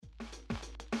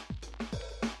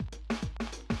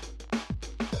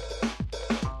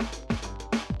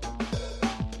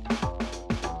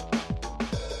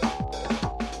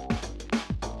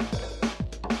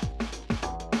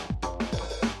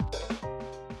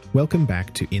Welcome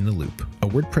back to In the Loop, a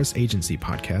WordPress agency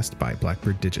podcast by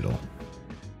Blackbird Digital.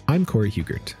 I'm Corey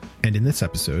Hugert, and in this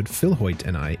episode, Phil Hoyt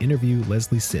and I interview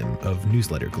Leslie Sim of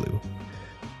Newsletter Glue.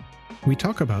 We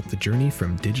talk about the journey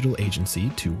from digital agency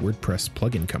to WordPress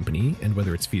plugin company and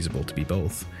whether it's feasible to be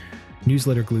both,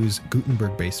 Newsletter Glue's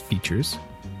Gutenberg-based features,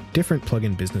 different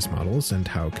plugin business models and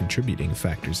how contributing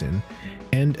factors in,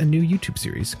 and a new YouTube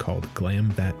series called Glam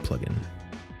That Plugin.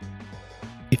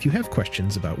 If you have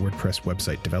questions about WordPress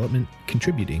website development,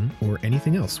 contributing, or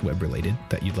anything else web-related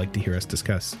that you'd like to hear us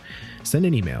discuss, send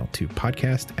an email to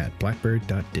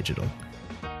podcast@blackbird.digital.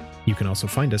 You can also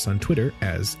find us on Twitter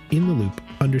as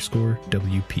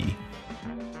InTheLoop_WP.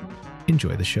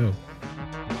 Enjoy the show.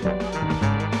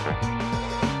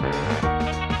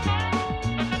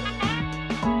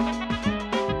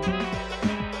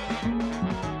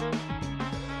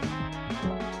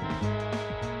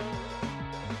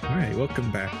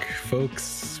 Welcome back,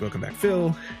 folks. Welcome back,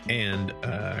 Phil. And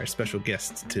our special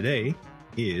guest today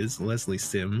is Leslie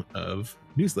Sim of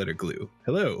Newsletter Glue.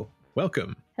 Hello.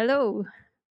 Welcome. Hello.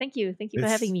 Thank you. Thank you for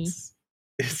having me.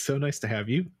 It's so nice to have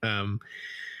you.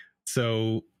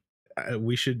 So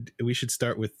we should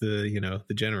start with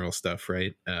the general stuff,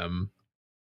 right?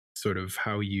 Sort of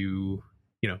how you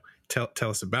tell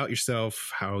us about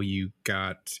yourself, how you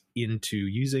got into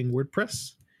using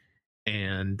WordPress,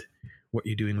 and what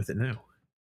you're doing with it now.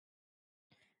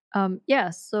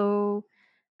 So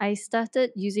I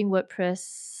started using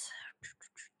WordPress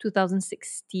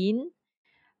 2016.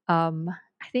 I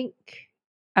think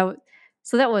so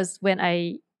that was when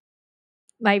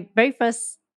my very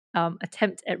first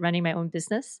attempt at running my own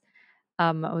business.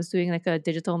 I was doing like a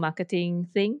digital marketing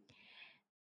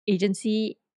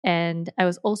agency, and I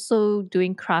was also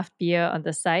doing craft beer on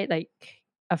the side. Like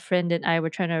a friend and I were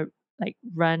trying to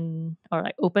run or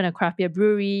open a craft beer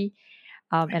brewery.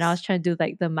 And I was trying to do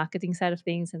like the marketing side of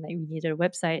things, and we needed a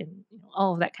website and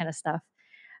all of that kind of stuff.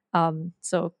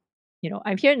 So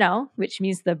I'm here now, which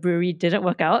means the brewery didn't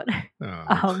work out.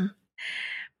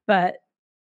 But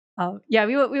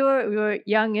we were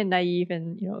young and naive,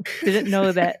 and didn't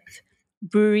know that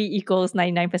brewery equals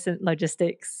 99%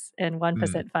 logistics and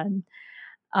 1% fun.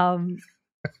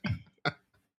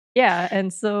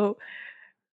 And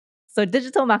so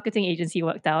digital marketing agency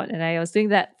worked out, and I was doing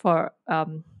that for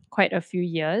quite a few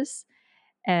years.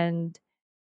 And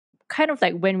kind of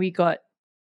like when we got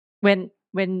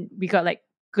like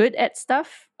good at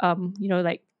stuff, we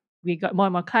got more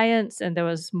and more clients, and there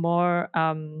was more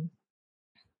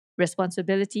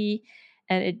responsibility,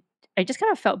 and I just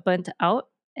kind of felt burnt out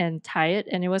and tired.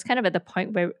 And it was kind of at the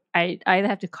point where I either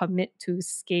have to commit to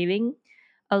scaling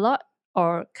a lot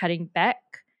or cutting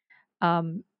back.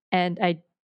 And I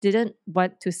didn't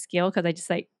want to scale because I just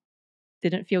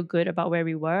didn't feel good about where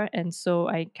we were. And so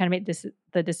I kind of made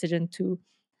the decision to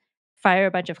fire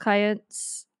a bunch of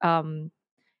clients and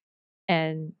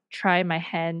try my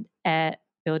hand at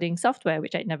building software,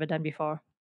 which I'd never done before.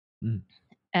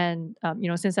 And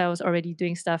since I was already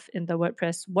doing stuff in the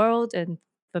WordPress world and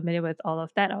familiar with all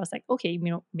of that, I was like, okay,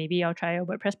 maybe I'll try a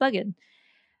WordPress plugin.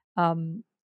 And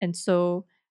so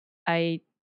I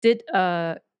did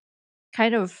a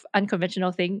kind of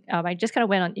unconventional thing. I just kind of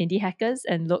went on Indie Hackers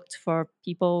and looked for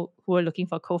people who were looking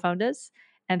for co-founders.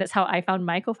 And that's how I found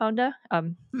my co-founder.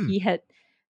 He had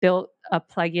built a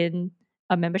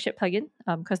membership plugin,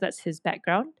 because that's his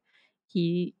background.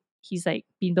 He's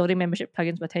been building membership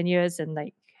plugins for 10 years and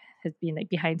has been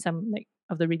behind some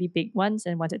of the really big ones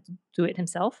and wanted to do it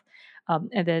himself.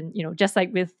 And then, just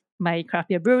like with my craft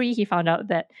beer brewery, he found out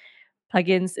that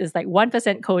plugins is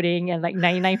 1% coding and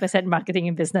 99% marketing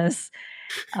and business.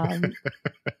 So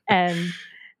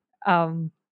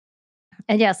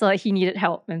he needed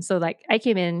help. And so I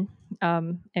came in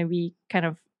and we kind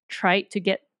of tried to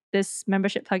get this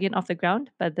membership plugin off the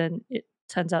ground, but then it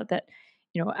turns out that,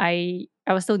 I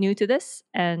was still new to this,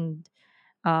 and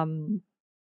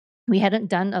we hadn't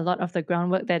done a lot of the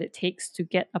groundwork that it takes to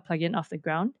get a plugin off the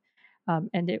ground.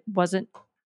 And it wasn't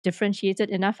differentiated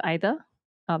enough either.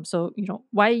 So,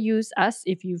 why use us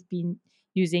if you've been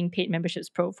using Paid Memberships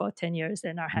Pro for 10 years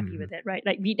and are happy with it, right?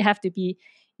 We'd have to be,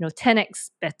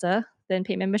 10x better than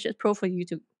Paid Memberships Pro for you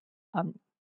to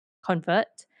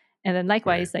convert. And then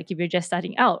likewise, if you're just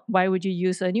starting out, why would you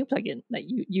use a new plugin?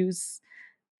 You use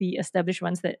the established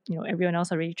ones that, everyone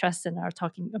else already trusts and are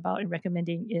talking about and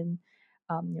recommending in,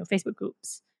 Facebook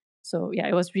groups. So yeah,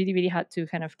 it was really, really hard to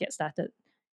kind of get started.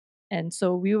 And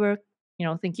so we were,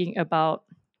 thinking about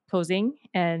closing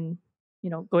and,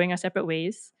 going our separate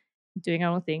ways, doing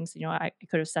our own things. I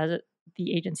could have started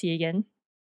the agency again.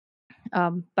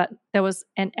 But there was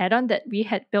an add-on that we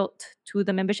had built to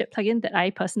the membership plugin that I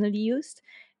personally used.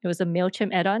 it was a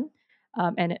MailChimp add-on,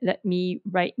 and it let me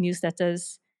write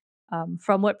newsletters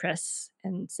from WordPress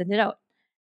and send it out.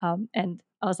 And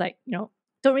I was like,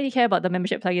 don't really care about the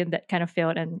membership plugin that kind of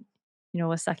failed and,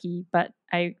 was sucky. But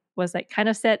I was like kind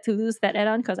of sad to lose that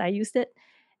add-on because I used it.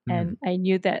 And I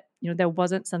knew that, there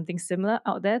wasn't something similar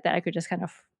out there that I could just kind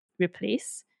of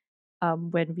replace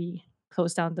when we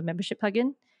closed down the membership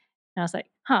plugin. And I was like,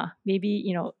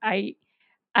 maybe,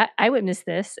 I would miss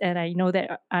this. And I know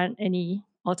there aren't any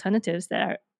alternatives that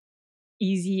are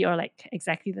easy or like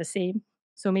exactly the same.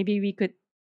 So maybe we could,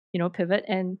 pivot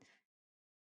and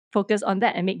focus on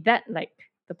that and make that like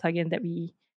the plugin that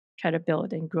we try to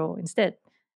build and grow instead.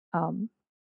 Um,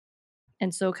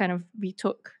 and so kind of we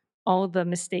took all the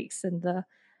mistakes and the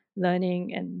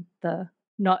learning and the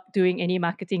not doing any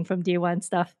marketing from day one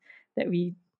stuff that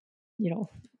we,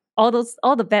 all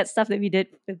the bad stuff that we did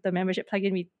with the membership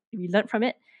plugin, we learned from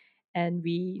it and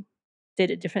we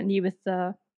did it differently with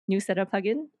the newsletter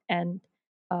plugin. And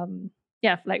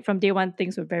like from day one,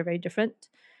 things were very, very different.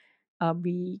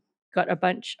 We got a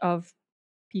bunch of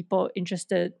people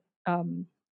interested.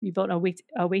 We built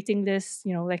a waiting list,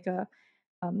 like a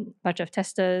bunch of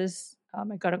testers.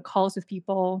 I got on calls with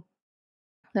people,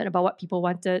 learned about what people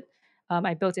wanted.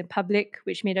 I built in public,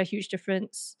 which made a huge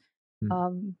difference.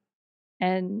 Um,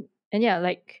 and yeah,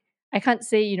 like I can't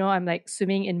say, I'm like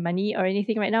swimming in money or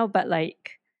anything right now, but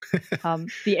like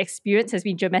the experience has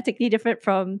been dramatically different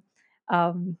from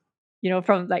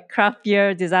from like craft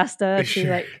beer disaster to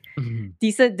like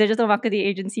decent digital marketing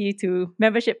agency to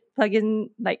membership plugin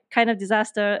like kind of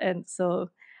disaster. And so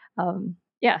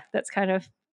that's kind of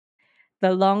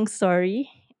the long story.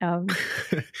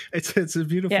 It's a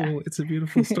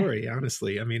beautiful story,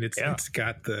 honestly. I mean, it's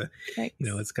got the Thanks.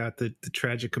 It's got the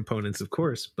tragic components, of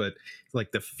course, but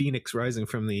like the phoenix rising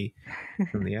from the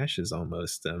ashes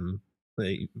almost.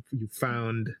 You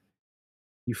found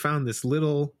this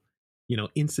little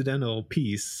incidental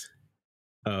piece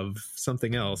of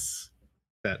something else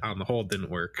that on the whole didn't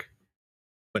work,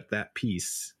 but that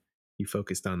piece, you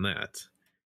focused on that,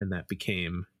 and that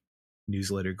became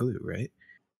Newsletter Glue, right?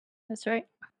 That's right.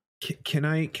 Can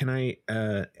I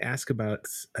ask about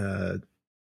so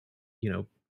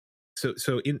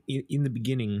in the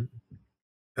beginning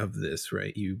of this,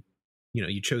 right? You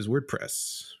chose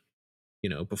WordPress,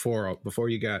 before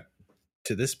you got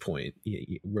to this point,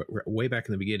 way back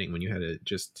in the beginning when you had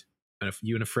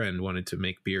you and a friend wanted to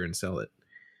make beer and sell it.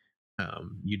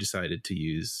 You decided to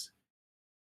use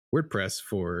WordPress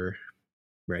for,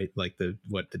 right, like the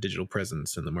digital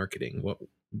presence and the marketing.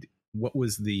 What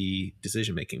was the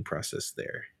decision-making process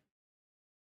there?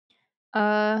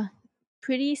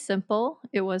 Pretty simple.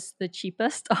 It was the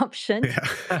cheapest option.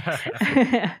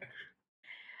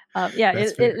 Yeah.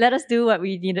 It let us do what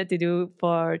we needed to do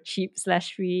for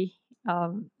cheap/free.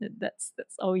 That's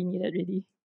all we needed, really.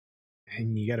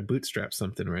 And you got to bootstrap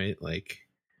something, right? Like,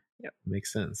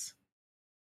 makes sense.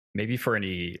 Maybe for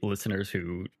any listeners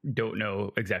who don't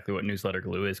know exactly what Newsletter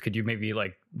Glue is, could you maybe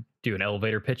like do an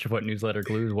elevator pitch of what Newsletter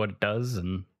Glue is, what it does,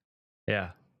 and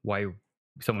why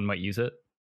someone might use it?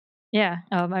 Yeah,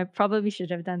 I probably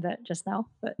should have done that just now,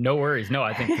 but no worries. No,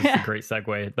 I think this is a great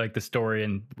segue, like the story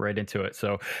and right into it.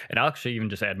 So, and I'll actually even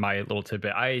just add my little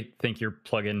tidbit. I think your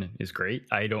plugin is great.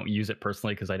 I don't use it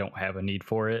personally because I don't have a need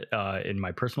for it in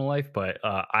my personal life, but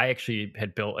I actually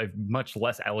had built a much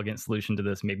less elegant solution to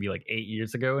this maybe like 8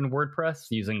 years ago in WordPress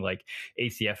using like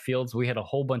ACF fields. We had a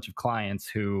whole bunch of clients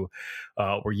who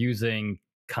were using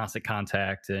Constant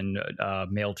Contact and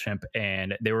MailChimp,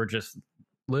 and they were just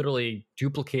literally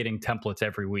duplicating templates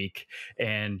every week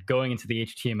and going into the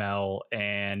HTML,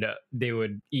 and they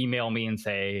would email me and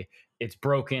say, it's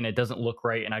broken, it doesn't look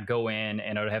right. And I'd go in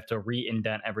and I would have to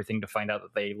re-indent everything to find out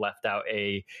that they left out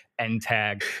a end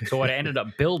tag. So what I ended up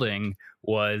building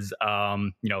was, a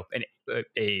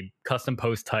custom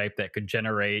post type that could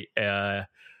generate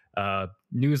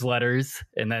newsletters,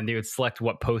 and then they would select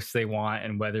what posts they want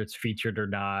and whether it's featured or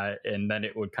not. And then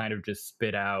it would kind of just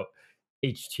spit out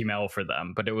HTML for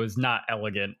them, but it was not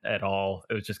elegant at all.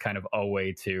 It was just kind of a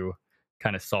way to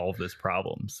kind of solve this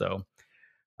problem. So,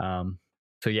 I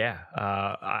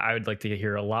would like to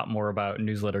hear a lot more about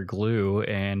Newsletter Glue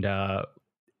and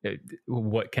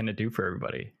what can it do for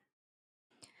everybody.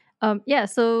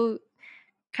 So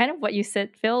kind of what you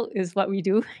said, Phil, is what we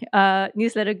do.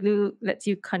 Newsletter Glue lets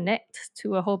you connect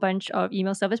to a whole bunch of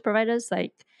email service providers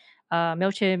like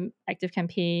MailChimp,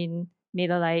 ActiveCampaign,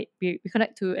 MailerLite. We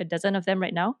connect to a dozen of them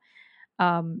right now,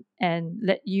 and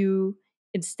let you,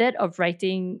 instead of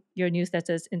writing your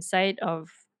newsletters inside of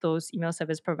those email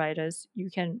service providers, you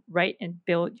can write and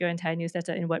build your entire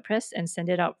newsletter in WordPress and send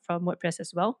it out from WordPress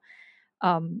as well.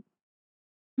 And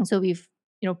so we've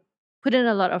put in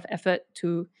a lot of effort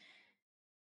to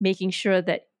making sure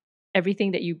that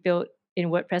everything that you build in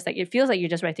WordPress, like it feels like you're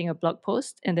just writing a blog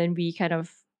post, and then we kind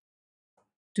of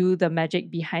do the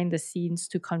magic behind the scenes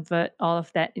to convert all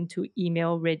of that into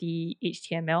email ready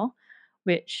HTML,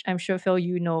 which I'm sure, Phil,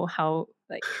 how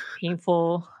like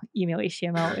painful email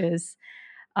HTML is.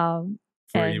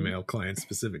 For email clients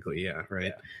specifically, yeah,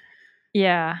 right.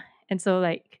 Yeah. And so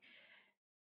like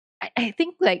I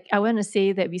think like I want to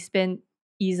say that we spend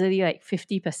easily like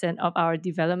 50% of our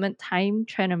development time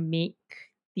trying to make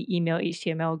the email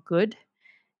HTML good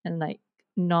and like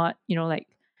not,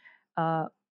 uh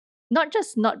not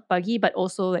just not buggy, but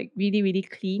also like really, really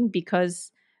clean,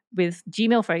 because with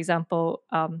Gmail, for example,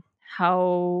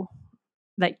 how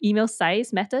like email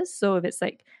size matters. So if it's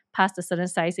like past a certain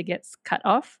size, it gets cut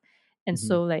off. And Mhm.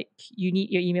 so like you need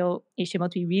your email HTML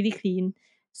to be really clean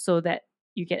so that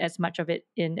you get as much of it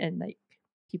in, and like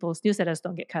people's newsletters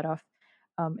don't get cut off.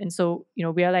 And so,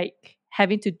 we are like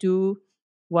having to do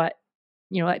what,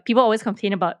 like people always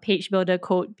complain about page builder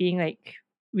code being like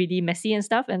really messy and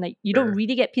stuff. And like you don't Sure.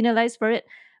 really get penalized for it.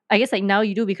 I guess like now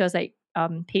you do, because like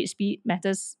page speed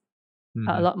matters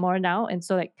a lot more now. And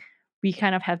so like we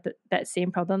kind of have that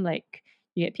same problem. Like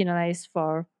you get penalized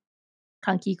for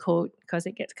clunky code because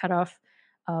it gets cut off,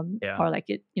 Yeah. or like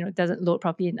it doesn't load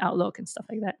properly in Outlook and stuff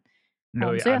like that.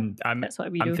 No, So yeah, yeah, that's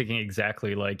what we do. I'm thinking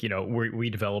exactly like, we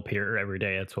develop here every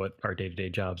day. That's what our day-to-day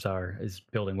jobs are, is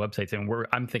building websites. And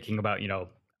I'm thinking about,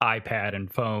 iPad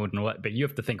and phone and but you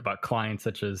have to think about clients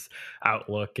such as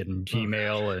Outlook and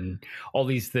Gmail and all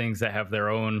these things that have their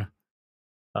own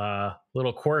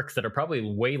little quirks that are probably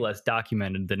way less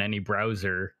documented than any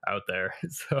browser out there.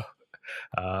 So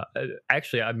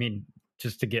actually, I mean,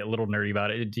 just to get a little nerdy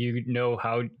about it, do you know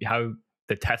how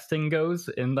the testing goes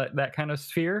in that kind of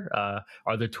sphere?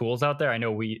 Are there tools out there? I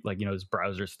know we like, there's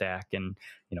Browser Stack, and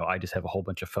I just have a whole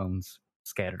bunch of phones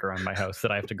scattered around my house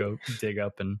that I have to go dig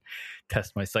up and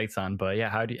test my sites on. But yeah,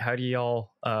 how do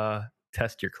y'all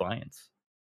test your clients?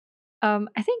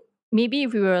 I think maybe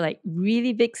if we were like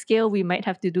really big scale, we might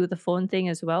have to do the phone thing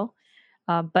as well.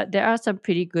 But there are some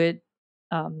pretty good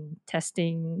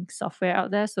testing software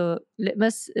out there. So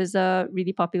Litmus is a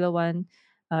really popular one.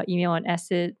 Email on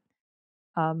Acid,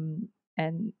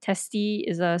 and Testy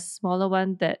is a smaller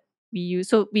one that we use.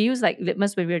 So we use like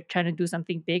Litmus when we're trying to do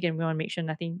something big and we want to make sure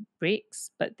nothing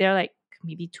breaks. But they're like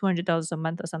maybe $200 a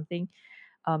month or something.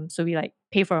 So we like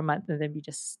pay for a month and then we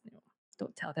just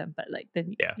don't tell them, but like then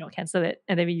we cancel it,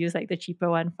 and then we use like the cheaper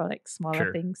one for like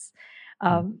smaller things.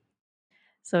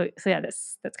 So yeah,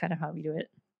 that's kind of how we do it.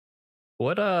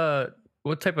 What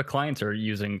type of clients are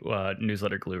using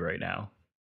Newsletter Glue right now?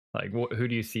 Like, who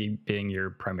do you see being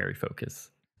your primary focus?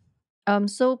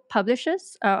 So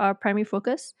publishers are our primary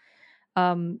focus.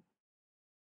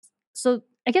 So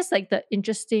I guess like the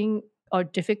interesting or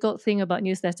difficult thing about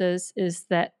newsletters is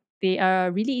that they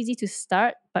are really easy to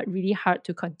start, but really hard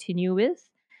to continue with.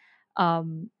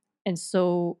 And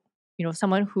so,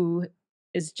 someone who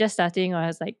is just starting or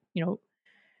has like,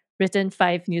 written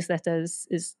 5 newsletters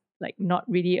is like not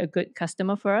really a good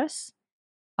customer for us.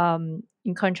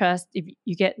 In contrast, if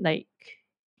you get like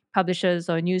publishers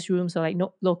or newsrooms or like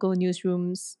local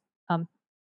newsrooms,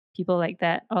 people like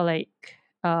that, or like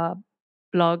uh,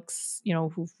 blogs,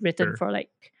 who've written for like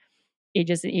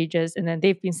ages and ages, and then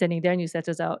they've been sending their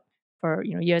newsletters out for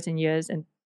years and years, and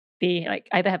they like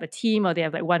either have a team or they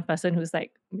have like one person who's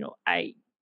like, if I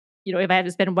have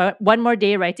to spend one more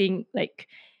day writing like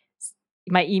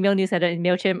my email newsletter in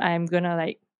MailChimp, I'm gonna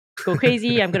like go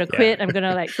crazy. I'm gonna quit. I'm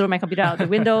gonna like throw my computer out the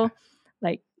window.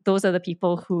 Like those are the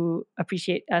people who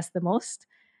appreciate us the most.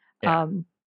 And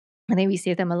then we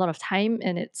save them a lot of time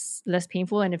and it's less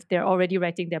painful. And if they're already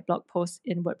writing their blog posts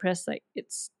in WordPress, like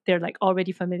they're like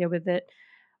already familiar with it.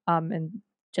 And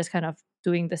just kind of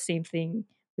doing the same thing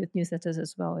with newsletters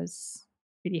as well is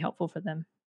really helpful for them.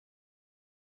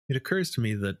 It occurs to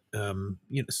me that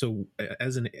so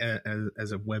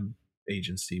as a web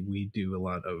agency, we do a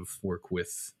lot of work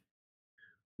with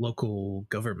local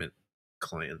government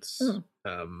clients.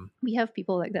 We have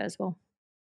people like that as well.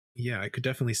 Yeah, I could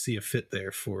definitely see a fit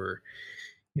there for,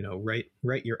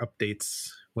 write your updates,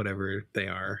 whatever they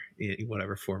are, in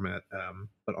whatever format.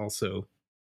 But also,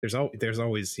 there's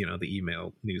always the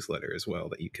email newsletter as well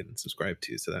that you can subscribe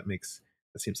to. So that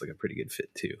seems like a pretty good fit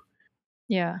too.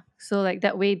 Yeah. So like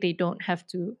that way they don't have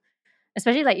to,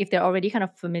 especially like if they're already kind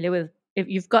of familiar with, if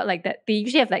you've got like that, they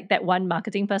usually have like that one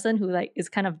marketing person who like is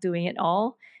kind of doing it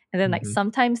all. And then like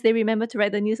sometimes they remember to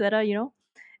write the newsletter,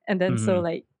 and then so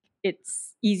like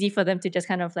it's easy for them to just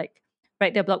kind of like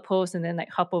write their blog post and then like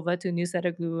hop over to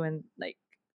Newsletter Glue and like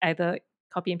either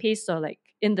copy and paste or like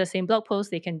in the same blog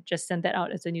post, they can just send that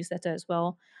out as a newsletter as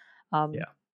well. Yeah.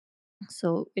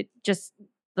 So it just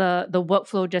the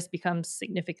workflow just becomes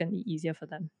significantly easier for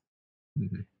them.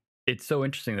 Mhm. It's so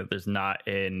interesting that there's not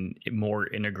a more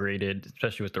integrated,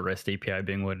 especially with the REST API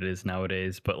being what it is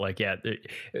nowadays. But like, yeah,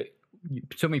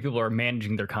 so many people are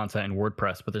managing their content in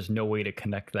WordPress, but there's no way to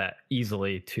connect that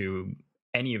easily to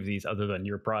any of these other than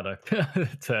your product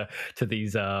to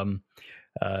these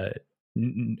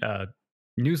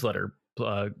newsletter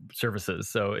services.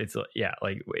 So it's yeah,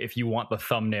 like if you want the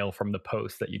thumbnail from the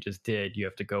post that you just did, you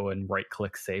have to go and right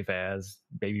click save as,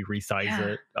 maybe resize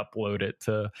Yeah. it, upload it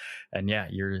to, and yeah,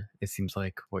 it seems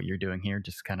like what you're doing here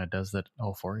just kind of does that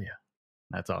all for you.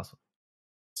 That's awesome.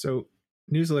 So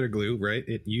Newsletter Glue, right?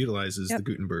 It utilizes Yep. the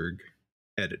Gutenberg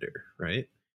editor, right?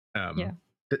 Yeah.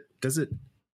 Does it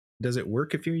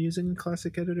work if you're using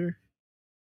Classic Editor?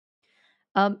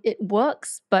 It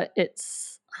works, but I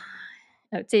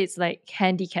would say it's like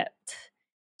handicapped.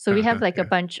 So we have like a Yeah.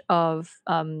 bunch of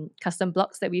custom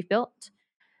blocks that we've built.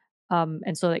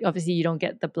 And so like obviously you don't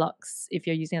get the blocks if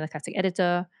you're using the Classic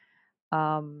Editor.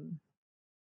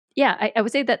 Yeah, I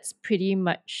would say that's pretty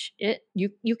much it.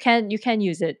 You can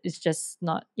use it. It's just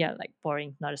not like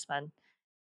boring, not as fun.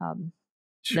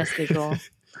 Sure. Less visual.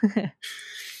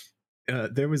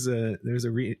 There was a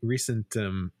recent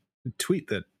tweet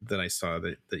that I saw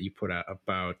that you put out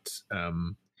about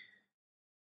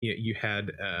you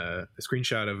had a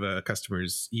screenshot of a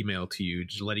customer's email to you,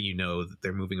 just letting you know that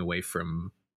they're moving away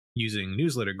from using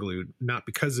Newsletter Glue, not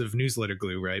because of Newsletter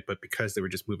Glue, right, but because they were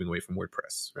just moving away from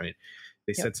WordPress, right?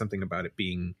 They said something about it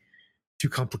being too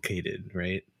complicated,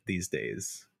 right, these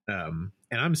days. And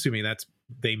I'm assuming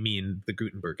they mean the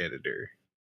Gutenberg editor.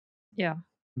 Yeah.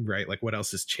 Right? Like what else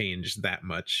has changed that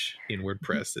much in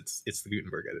WordPress? It's the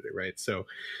Gutenberg editor, right? So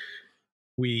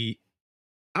we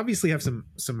obviously have some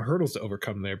hurdles to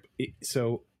overcome there. Is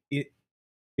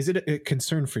it a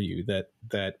concern for you that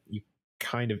you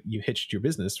you hitched your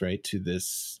business, right, to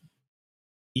this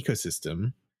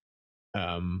ecosystem?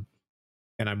 And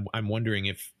I'm wondering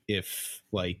if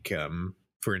like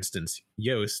for instance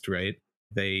Yoast, right?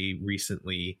 They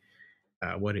recently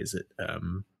what is it?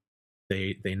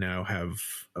 They now have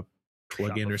a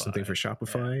plugin Shopify. or something for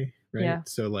Shopify, right? Yeah.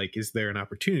 So like, is there an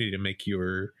opportunity to make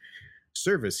your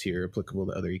service here applicable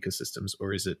to other ecosystems,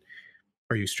 or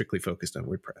are you strictly focused on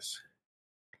WordPress?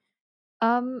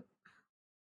 I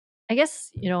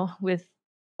guess, with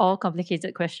all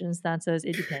complicated questions, the answer is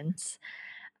it depends.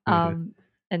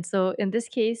 And so in this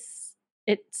case,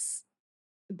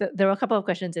 there are a couple of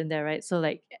questions in there, right? So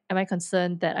like, am I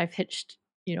concerned that I've hitched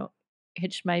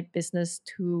my business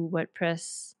to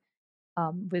WordPress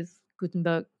with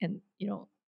Gutenberg and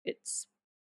its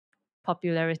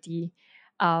popularity?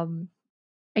 I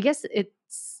guess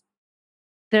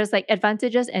there's like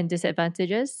advantages and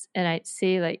disadvantages, and I'd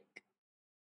say like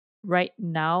right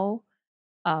now,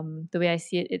 the way I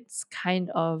see it, it's kind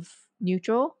of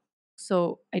neutral.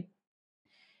 So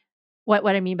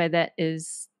what I mean by that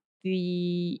is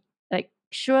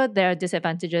sure, there are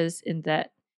disadvantages in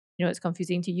that it's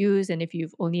confusing to use, and if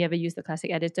you've only ever used the Classic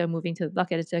Editor, moving to the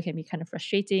block editor can be kind of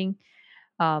frustrating.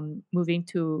 Moving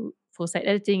to full site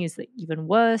editing is like even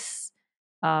worse.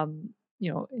 And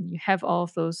you have all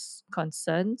of those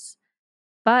concerns,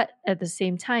 but at the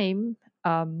same time,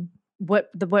 the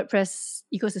WordPress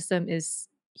ecosystem is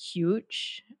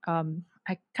huge.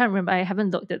 I can't remember. I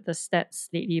haven't looked at the stats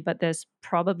lately, but there's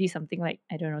probably something like,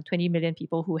 I don't know, 20 million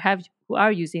people who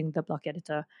are using the block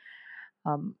editor,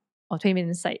 or 20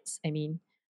 million sites. I mean,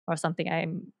 or something.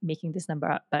 I'm making this number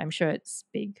up, but I'm sure it's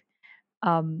big.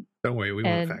 Don't worry, we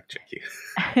won't fact check you.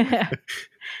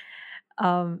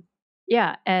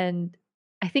 Yeah, and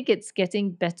I think it's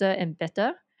getting better and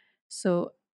better.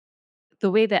 So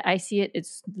the way that I see it,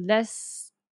 it's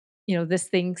less, this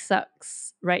thing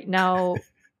sucks right now.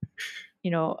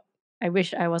 I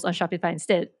wish I was on Shopify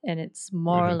instead. And it's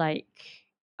more like,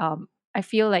 I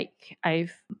feel like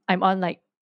I'm on like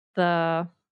I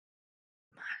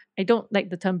don't like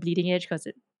the term bleeding edge because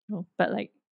but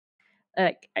like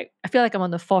I feel like I'm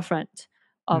on the forefront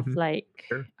of like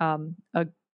Sure.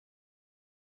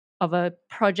 Of a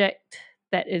project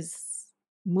that is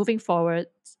moving forward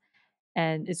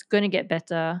and it's going to get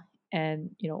better.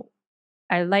 And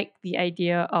I like the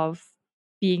idea of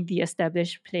being the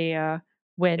established player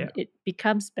when it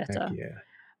becomes better.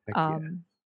 Heck yeah.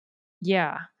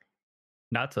 Yeah.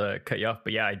 Not to cut you off,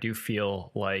 but yeah, I do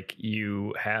feel like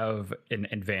you have an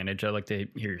advantage. I'd like to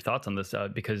hear your thoughts on this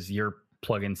because your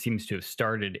plugin seems to have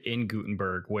started in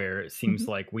Gutenberg, where it seems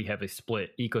like we have a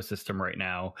split ecosystem right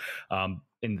now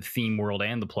in the theme world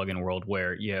and the plugin world,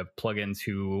 where you have plugins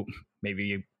who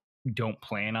maybe don't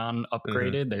plan on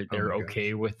upgraded. They're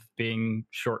okay with being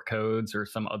short codes or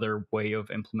some other way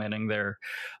of implementing their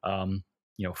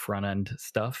front end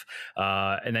stuff.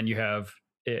 And then you have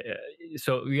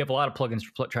so we have a lot of plugins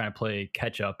trying to play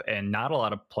catch up, and not a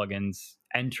lot of plugins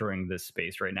entering this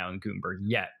space right now in Gutenberg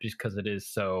yet, just because it is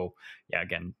so,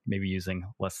 again, maybe using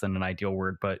less than an ideal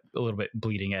word, but a little bit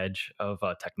bleeding edge of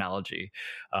technology.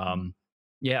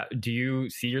 Do you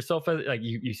see yourself as, like,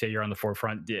 you say you're on the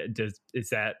forefront? Is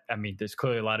that, I mean, there's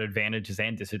clearly a lot of advantages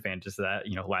and disadvantages to that,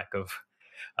 lack of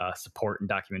support and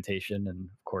documentation, and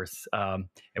of course, and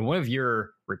one of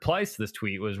your replies to this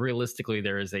tweet was, realistically,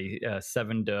 there is a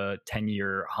 7 to 10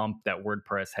 year hump that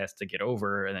WordPress has to get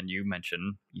over, and then you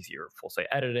mentioned easier full site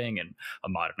editing and a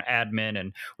modern admin,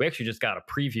 and we actually just got a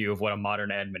preview of what a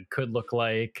modern admin could look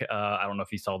like. I don't know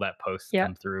if you saw that post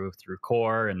come through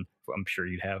Core, and I'm sure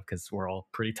you'd have, because we're all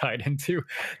pretty tied into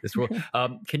this world.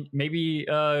 Can maybe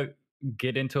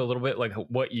get into a little bit like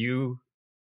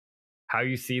how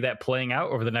you see that playing out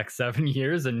over the next 7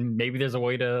 years, and maybe there's a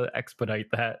way to expedite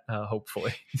that,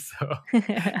 hopefully. So,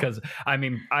 because I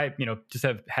mean, just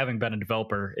having been a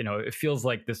developer, it feels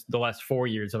like the last 4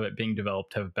 years of it being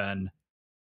developed have been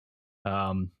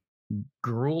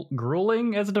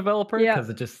grueling as a developer, because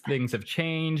it just, things have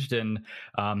changed, and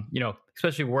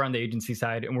especially we're on the agency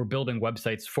side and we're building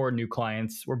websites for new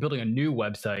clients. We're building a new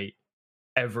website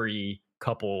every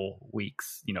couple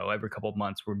weeks, every couple of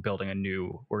months. We're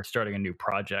starting a new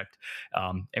project,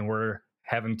 and we're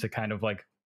having to kind of, like,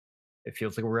 it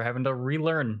feels like we're having to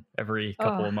relearn every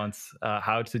couple of months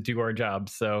how to do our job.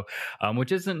 So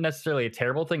which isn't necessarily a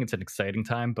terrible thing. It's an exciting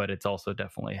time, but it's also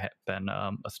definitely been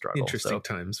a struggle. Interesting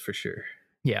times for sure.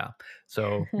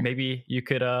 So maybe you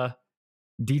could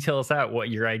detail us out what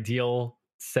your ideal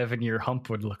 7-year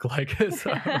hump would look like. I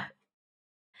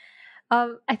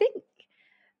think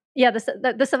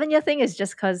the 7-year thing is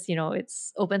just because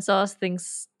it's open source,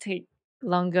 things take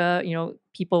longer,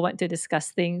 people want to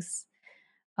discuss things.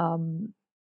 There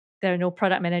are no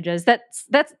product managers. That's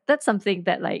something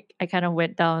that, like, I kind of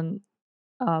went down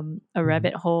a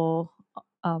rabbit hole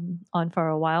on for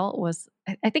a while. Was,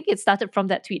 I think it started from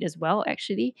that tweet as well,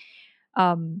 actually.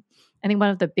 I think one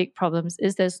of the big problems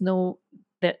is that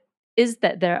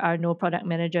there are no product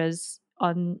managers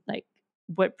on, like,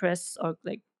 WordPress or,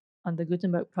 like, on the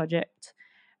Gutenberg project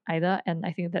either, and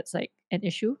I think that's, like, an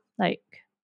issue. Like,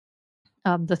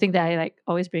 the thing that I, like,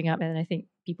 always bring up, and I think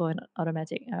people in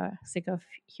Automattic are sick of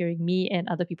hearing me and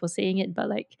other people saying it, but,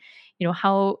 like,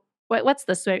 what's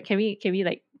the swear? Can we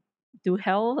like do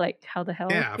hell? Like, how the hell?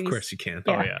 Yeah, of course you can.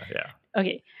 Oh yeah.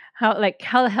 Okay, how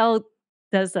the hell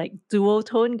does, like,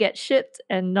 duotone get shipped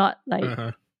and not,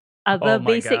 like, other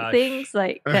basic things?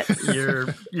 Like, that's you're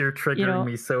triggering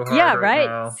me so hard. Yeah, right right.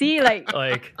 now. See, like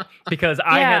because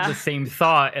I had the same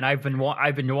thought, and I've been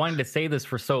wanting to say this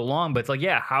for so long, but it's like,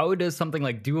 how does something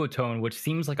like Duotone, which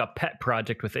seems like a pet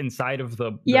project with inside of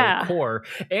the core,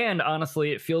 and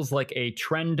honestly, it feels like a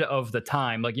trend of the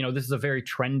time. Like, this is a very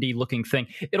trendy looking thing.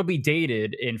 It'll be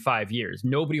dated in 5 years.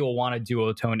 Nobody will want a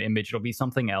Duotone image. It'll be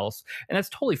something else, and that's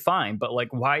totally fine. But,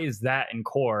 like, why is that in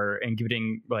core and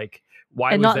giving, like,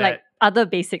 why and was not that? Like other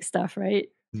basic stuff, right?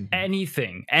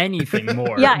 Anything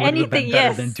more anything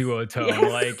better than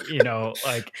Duotone. Like,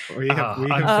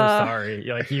 I'm so sorry.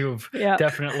 Like, you've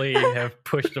definitely have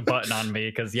pushed a button on me,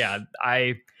 because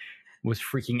I was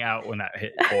freaking out when that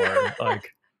hit core.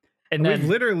 Like, and then we've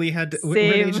literally had we're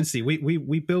an agency. We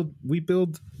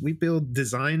build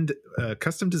designed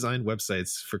custom designed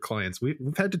websites for clients. We've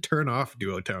had to turn off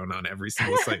Duotone on every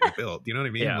single site we build. You know what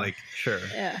I mean? Like, sure.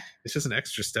 It's just an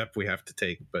extra step we have to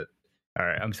take, but all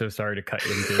right, I'm so sorry to cut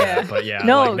you into that, but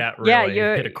like, that really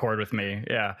hit a chord with me.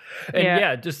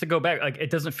 And just to go back, like, it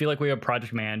doesn't feel like we have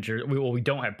project managers. We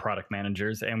don't have product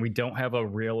managers, and we don't have a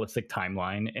realistic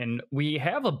timeline, and we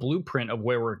have a blueprint of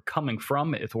where we're coming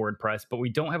from with WordPress, but we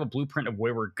don't have a blueprint of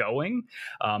where we're going.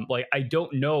 Like, I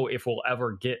don't know if we'll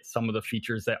ever get some of the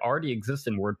features that already exist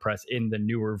in WordPress in the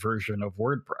newer version of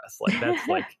WordPress. Like, that's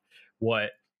like what.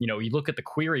 You look at the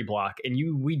query block, and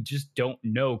we just don't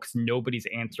know, because nobody's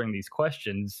answering these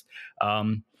questions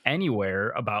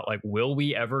anywhere about, like, will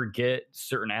we ever get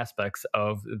certain aspects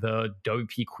of the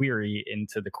WP query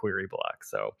into the query block?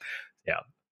 So,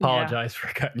 apologize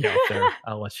for cutting you off there.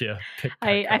 I'll let you pick.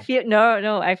 I feel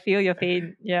no, I feel your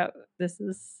pain. Yeah, this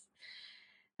is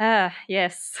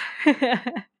yes.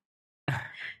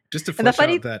 Just to flesh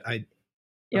out that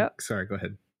sorry, go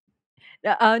ahead.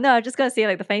 No, I'm just gonna say,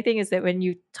 like, the funny thing is that when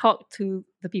you talk to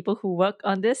the people who work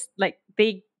on this, like,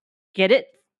 they get it,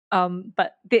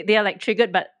 but they are, like,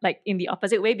 triggered, but, like, in the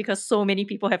opposite way, because so many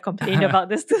people have complained about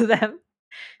this to them.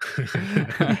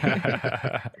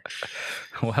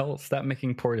 Well, stop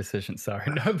making poor decisions. Sorry.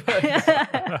 No, but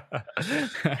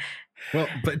Well,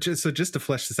 but just to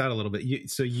flesh this out a little bit,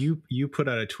 you put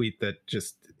out a tweet that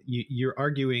just you're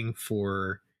arguing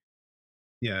for,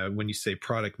 yeah, when you say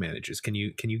product managers, can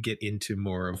you get into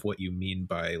more of what you mean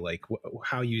by like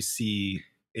how you see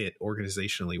it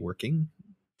organizationally working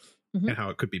and how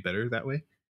it could be better that way?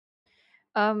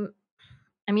 I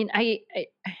mean, I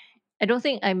don't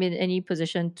think I'm in any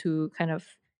position to kind of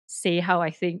say how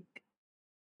I think,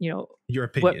 Your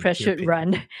opinion. WordPress should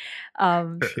run.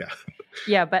 Yeah.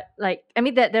 Yeah, but like, I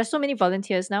mean, there's so many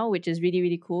volunteers now, which is really,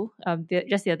 really cool.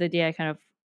 Just the other day, I kind of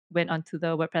went onto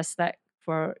the WordPress Slack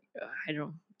for, I don't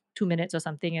know, 2 minutes or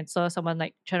something, and saw someone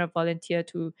like trying to volunteer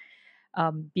to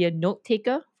be a note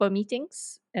taker for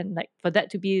meetings, and like for that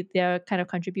to be their kind of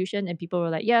contribution. And people were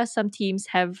like, yeah, some teams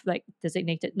have like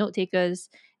designated note takers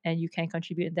and you can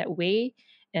contribute in that way,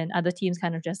 and other teams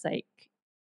kind of just like,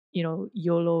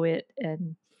 YOLO it,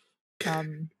 and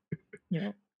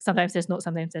sometimes there's notes,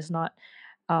 sometimes there's not.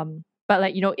 But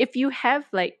like, if you have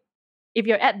like, if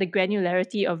you're at the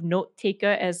granularity of note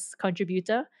taker as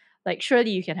contributor, like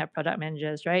surely you can have product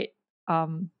managers, right?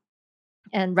 And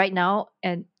right now,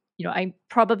 and I'm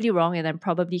probably wrong, and I'm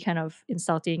probably kind of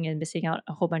insulting and missing out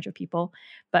a whole bunch of people,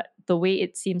 but the way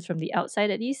it seems from the outside,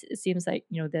 at least, it seems like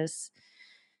there's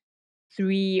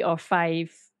 3 or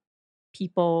 5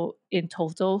 people in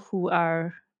total who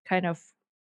are kind of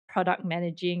product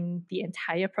managing the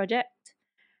entire project.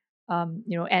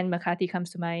 Anne McCarthy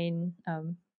comes to mind.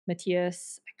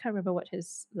 Matthias, I can't remember what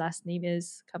his last name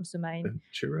is, comes to mind.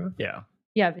 Ventura? Yeah.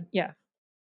 Yeah.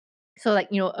 So like,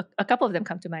 a couple of them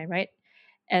come to mind, right?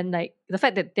 And like the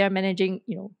fact that they're managing,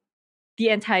 the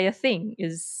entire thing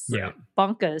is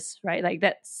bonkers, right? Like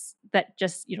that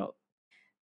just,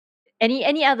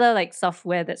 any other like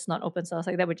software that's not open source,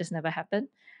 like that would just never happen.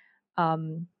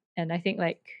 And I think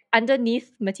like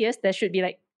underneath Matthias, there should be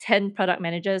like 10 product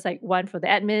managers, like one for the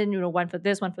admin, one for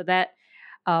this, one for that,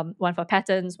 one for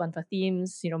patterns, one for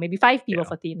themes, maybe 5 people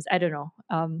for themes. I don't know.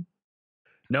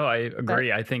 No, I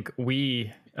agree. I think we,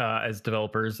 as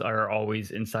developers, are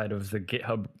always inside of the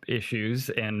GitHub issues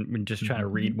and just trying to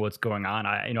read what's going on.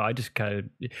 I just kind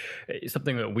of,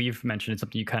 something that we've mentioned,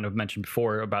 something you kind of mentioned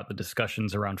before about the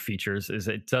discussions around features, is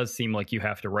it does seem like you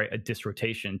have to write a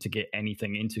disrotation to get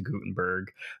anything into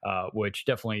Gutenberg, which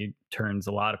definitely turns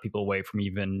a lot of people away from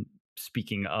even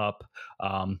speaking up.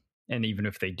 And even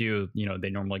if they do, they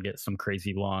normally get some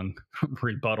crazy long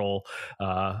rebuttal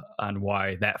on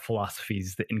why that philosophy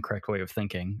is the incorrect way of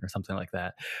thinking or something like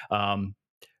that.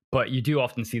 But you do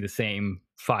often see the same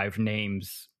 5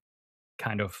 names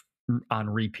kind of on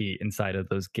repeat inside of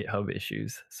those GitHub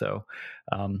issues. So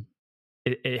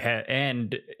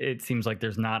and it seems like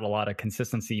there's not a lot of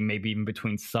consistency, maybe even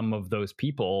between some of those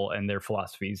people and their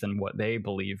philosophies and what they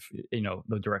believe,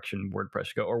 the direction WordPress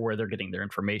should go or where they're getting their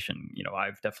information.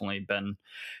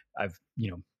 I've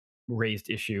raised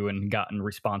issue and gotten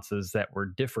responses that were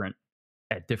different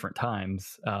at different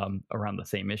times around the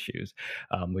same issues,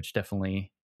 which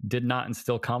definitely did not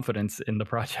instill confidence in the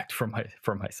project from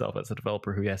myself as a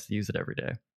developer who has to use it every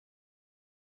day.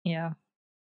 Yeah.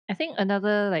 I think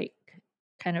another like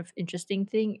kind of interesting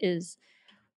thing is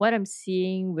what I'm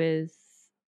seeing with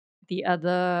the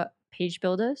other page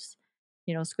builders,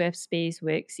 Squarespace,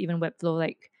 Wix, even Webflow.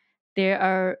 Like they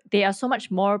are so much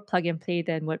more plug and play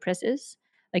than WordPress is.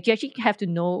 Like you actually have to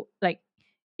know, like,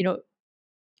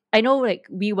 I know like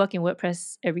we work in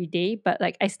WordPress every day, but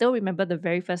like I still remember the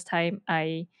very first time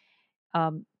I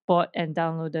bought and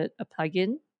downloaded a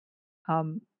plugin.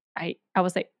 I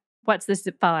was like, what's this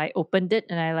zip file? I opened it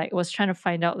and I like was trying to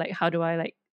find out like how do I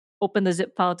like open the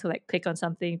zip file to like click on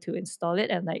something to install it,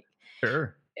 and like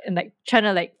Sure. and like trying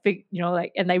to like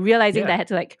and like realizing that I had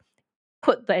to like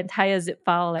put the entire zip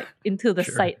file like into the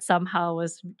site somehow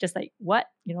was just like what.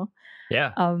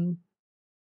 Yeah.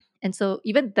 And so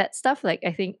even that stuff, like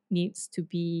I think needs to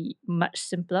be much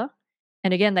simpler.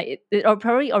 And again, like it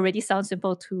probably already sounds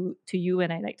simple to you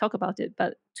when I like talk about it,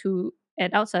 but to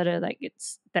an outsider, like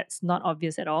that's not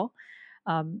obvious at all.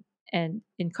 And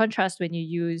in contrast, when you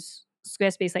use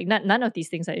Squarespace, like none of these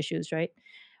things are issues, right?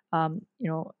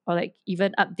 Or like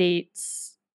even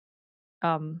updates,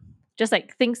 just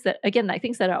like things that again, like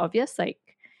things that are obvious, like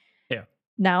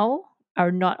now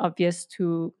are not obvious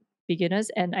to beginners.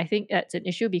 And I think that's an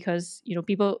issue because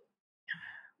people,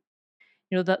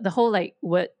 the whole like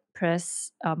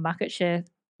WordPress market share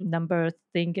number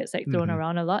thing gets like thrown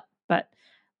around a lot, but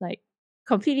like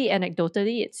completely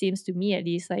anecdotally, it seems to me at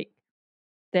least like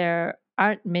there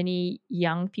aren't many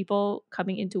young people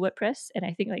coming into WordPress, and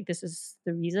I think like this is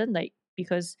the reason, like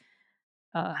because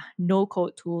no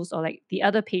code tools or like the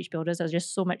other page builders are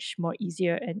just so much more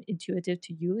easier and intuitive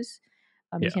to use.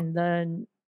 You Yeah. can learn,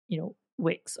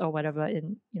 Wix or whatever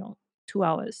in 2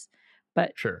 hours,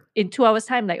 but Sure. in 2 hours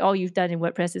time, like all you've done in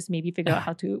WordPress is maybe figure out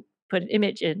how to put an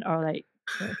image in, or like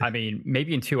I mean,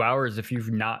 maybe in 2 hours, if you're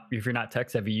not tech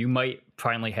savvy, you might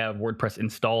finally have WordPress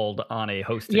installed on a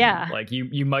hosting. Yeah. Like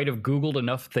you might have Googled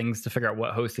enough things to figure out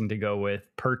what hosting to go with,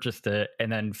 purchased it,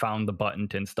 and then found the button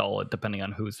to install it, depending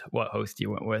on what host you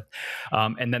went with.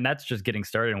 And then that's just getting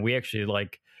started. And we actually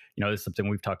this is something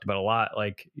we've talked about a lot.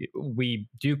 Like we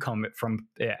do come from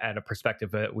at a perspective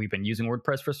that we've been using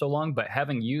WordPress for so long, but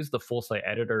having used the full site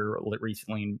editor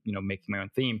recently, making my own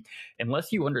theme,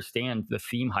 unless you understand the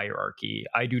theme hierarchy,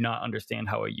 I do not understand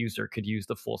how a user could use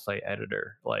the full site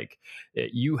editor. Like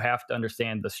you have to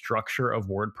understand the structure of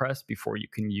WordPress before you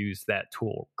can use that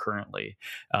tool currently.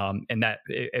 And that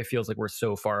it feels like we're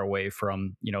so far away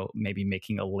from, maybe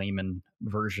making a layman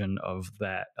version of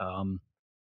that,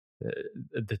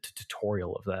 the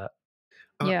tutorial of that.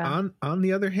 Yeah. On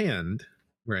the other hand,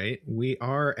 right, we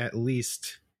are at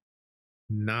least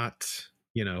not,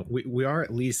 we are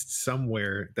at least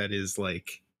somewhere that is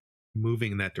like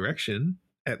moving in that direction,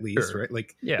 at least. Sure. Right?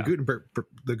 Like the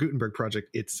Gutenberg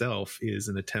project itself is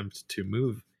an attempt to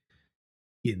move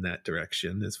in that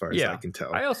direction, as far as I can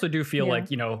tell. I also do feel like,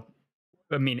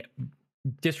 I mean,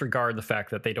 disregard the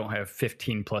fact that they don't have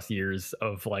 15 plus years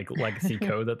of like legacy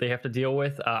code that they have to deal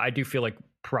with. I do feel like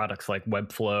products like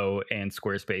Webflow and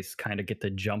Squarespace kind of get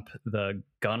to jump the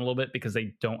gun a little bit because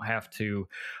they don't have to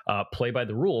play by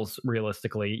the rules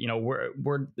realistically.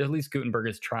 We're at least Gutenberg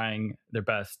is trying their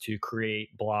best to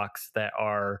create blocks that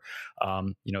are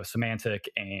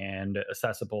semantic and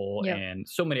accessible and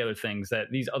so many other things that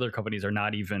these other companies are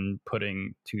not even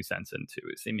putting 2 cents into,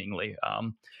 seemingly.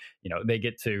 They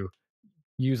get to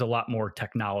use a lot more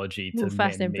technology move to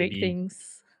fast and break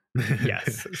things.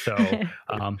 Yes. So,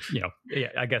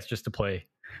 I guess just to play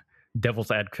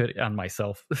devil's advocate on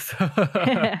myself.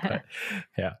 But,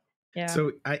 yeah.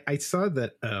 So I saw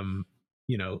that,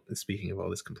 speaking of all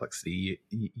this complexity,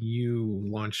 you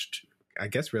launched, I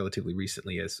guess, relatively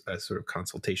recently as a sort of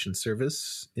consultation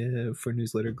service for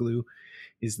Newsletter Glue.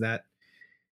 Is that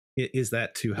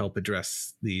to help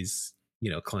address these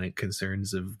client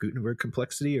concerns of Gutenberg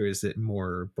complexity, or is it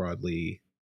more broadly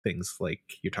things like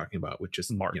you're talking about with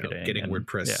just marketing, getting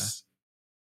WordPress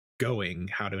going,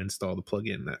 how to install the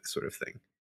plugin, that sort of thing?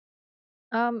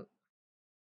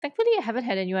 Thankfully, I haven't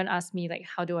had anyone ask me like,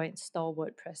 how do I install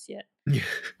WordPress yet?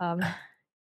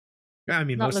 I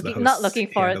mean, not looking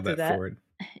forward to that.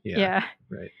 Yeah.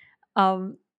 Right.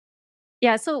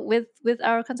 So with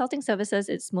our consulting services,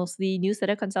 it's mostly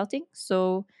newsletter consulting.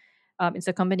 So it's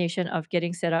a combination of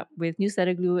getting set up with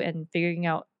Newsletter Glue and figuring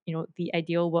out, the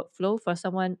ideal workflow for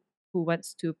someone who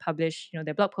wants to publish,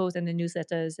 their blog posts and the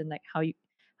newsletters, and like how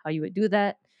you would do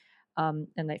that, and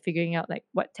like figuring out like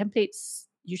what templates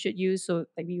you should use. So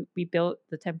like we build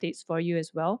the templates for you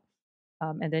as well,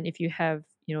 and then if you have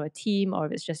a team or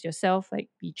if it's just yourself, like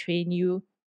we train you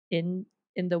in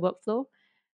the workflow.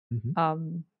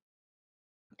 Mm-hmm.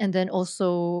 And then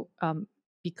also,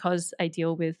 because I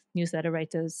deal with newsletter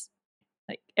writers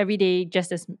like every day,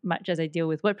 just as much as I deal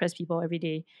with WordPress people every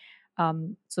day.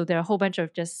 So there are a whole bunch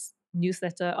of just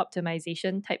newsletter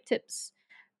optimization type tips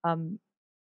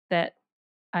that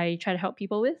I try to help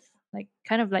people with, like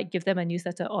kind of like give them a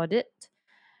newsletter audit.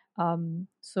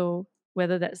 So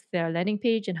whether that's their landing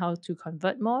page and how to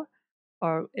convert more,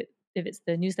 or if it's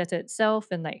the newsletter itself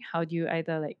and like how do you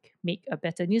either like make a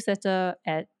better newsletter,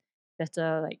 add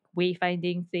better like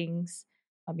wayfinding things,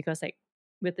 because like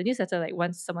with the newsletter, like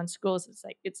once someone scrolls,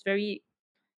 it's very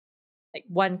like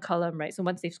one column, right? So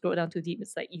once they've scrolled down too deep,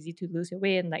 it's like easy to lose your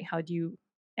way. And like how do you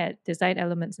add design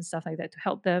elements and stuff like that to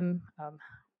help them?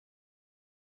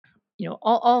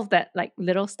 All of that like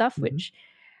little stuff, Mm-hmm. which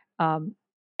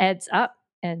adds up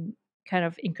and kind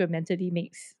of incrementally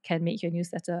can make your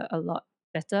newsletter a lot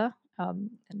better,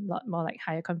 and a lot more like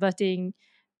higher converting,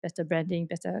 better branding,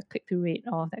 better click-through rate,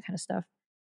 all of that kind of stuff.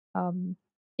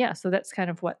 So that's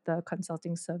kind of what the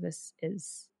consulting service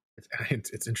is.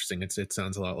 It's interesting. It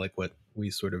sounds a lot like what we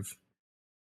sort of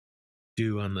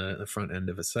do on the front end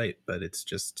of a site, but it's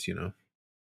just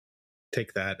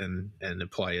take that and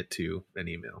apply it to an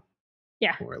email.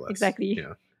 Yeah, more or less. Exactly.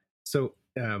 Yeah. So,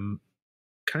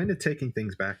 kind of taking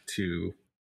things back to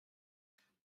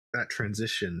that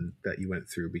transition that you went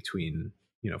through between,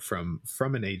 from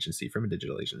an agency, from a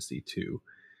digital agency to,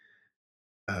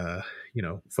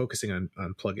 focusing on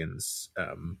plugins.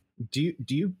 Do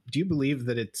you believe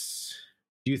that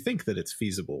do you think that it's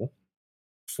feasible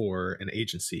for an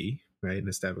agency, right, an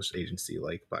established agency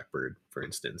like Blackbird, for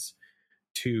instance,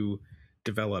 to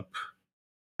develop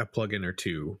a plugin or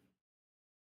two,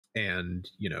 and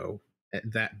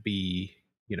that be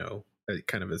a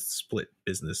kind of a split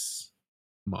business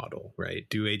model, right?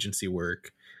 Do agency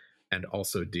work and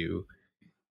also do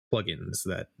plugins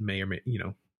that may or may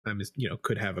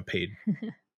could have a paid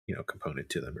component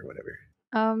to them or whatever.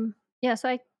 Yeah, so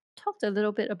I talked a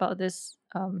little bit about this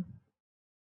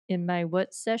in my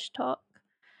word sesh talk.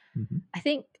 Mm-hmm. I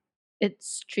think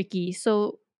it's tricky.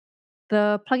 So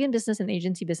the plugin business and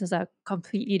agency business are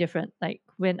completely different. Like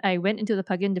when I went into the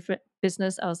plugin different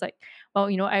business, I was like, well,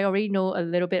 I already know a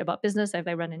little bit about business. I've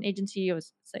run an agency. It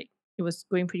was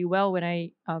going pretty well when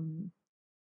I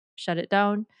shut it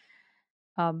down.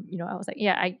 I was like,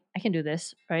 yeah, I can do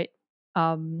this, right?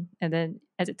 And then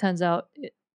as it turns out,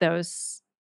 there was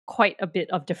quite a bit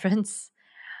of difference.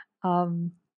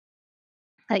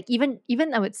 Like even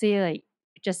I would say like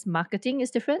just marketing is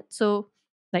different. So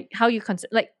like how you consider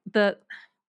like the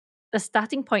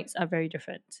starting points are very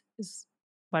different is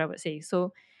what I would say.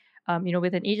 So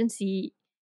with an agency,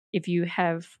 if you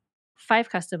have 5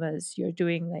 customers, you're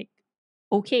doing like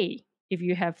okay. If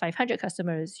you have 500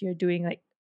 customers, you're doing like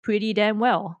pretty damn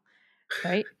well,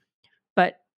 right?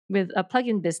 But with a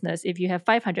plugin business, if you have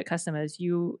 500 customers,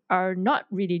 you are not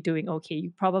really doing okay.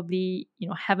 You probably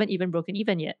haven't even broken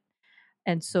even yet.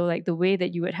 And so like the way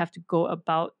that you would have to go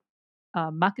about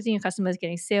marketing your customers,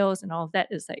 getting sales and all of that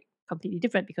is like completely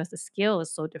different because the scale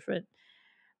is so different.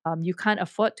 You can't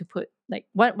afford to put like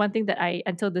one thing that I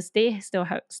until this day still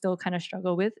kind of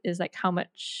struggle with is like how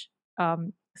much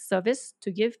service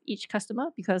to give each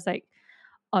customer, because like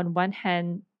on one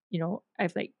hand,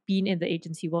 I've like been in the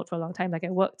agency world for a long time. Like I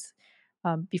worked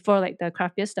before like the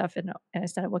craft beer stuff, and I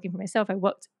started working for myself. I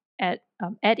worked at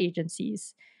ad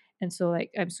agencies, and so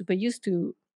like I'm super used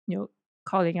to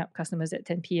calling up customers at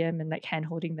 10 p.m. and like hand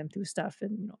holding them through stuff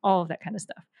and all of that kind of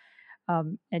stuff.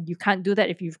 And you can't do that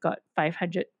if you've got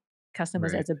 500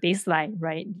 customers Right. as a baseline,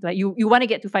 right? Like you want to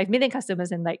get to 5 million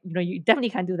customers, and like you definitely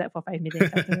can't do that for 5 million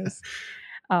customers.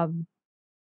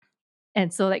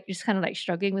 And so like just kind of like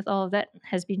struggling with all of that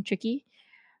has been tricky.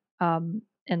 And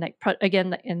like again,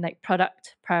 like in like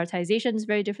product prioritization is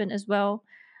very different as well.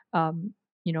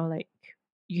 Like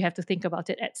you have to think about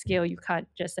it at scale. You can't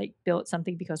just like build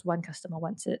something because one customer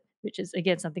wants it, which is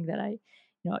again something that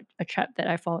a trap that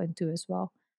I fall into as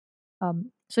well.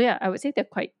 So yeah, I would say they're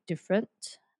quite different.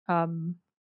 Um,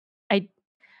 I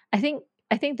I think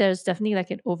there's definitely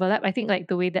like an overlap. I think like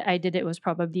the way that I did it was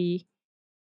probably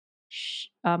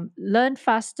learn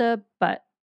faster, but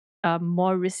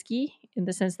more risky in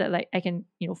the sense that like I can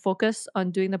focus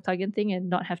on doing the plugin thing and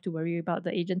not have to worry about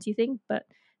the agency thing. But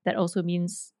that also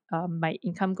means my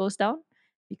income goes down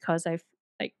because I've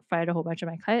like fired a whole bunch of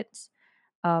my clients.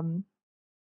 Um,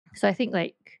 so I think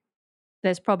like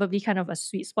there's probably kind of a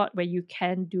sweet spot where you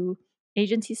can do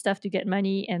agency stuff to get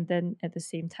money and then at the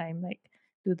same time like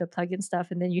do the plugin stuff,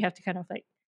 and then you have to kind of like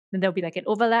then there'll be like an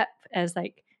overlap as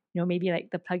like maybe like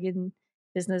the plugin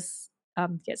business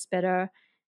gets better,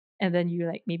 and then you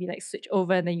like maybe like switch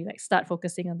over and then you like start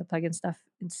focusing on the plugin stuff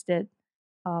instead.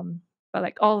 But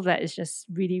like all of that is just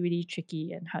really really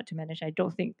tricky and hard to manage. I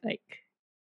don't think like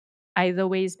either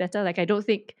way is better. Like I don't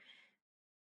think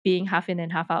being half in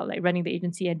and half out, like running the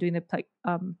agency and doing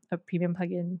a premium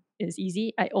plugin is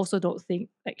easy. I also don't think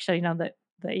like shutting down the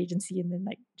agency and then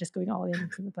like just going all in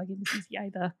to the plugin is easy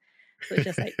either. So it's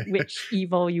just like which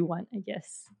evil you want, I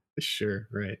guess. Sure,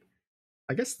 right.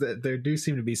 I guess that there do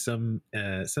seem to be some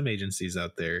agencies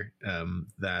out there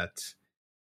that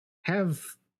have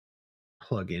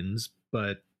plugins,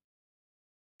 but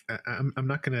I'm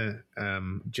not going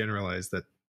to generalize that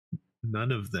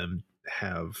none of them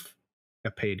have a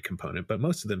paid component, but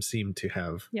most of them seem to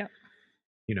have,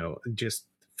 just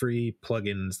free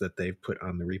plugins that they've put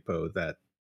on the repo that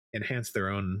enhance their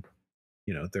own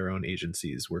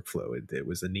agency's workflow. It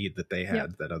was a need that they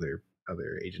had that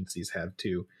other agencies have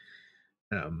too.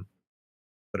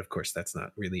 But of course, that's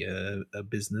not really a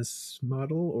business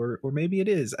model, or maybe it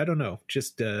is. I don't know.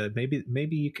 Just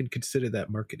maybe you can consider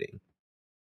that marketing,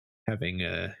 having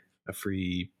a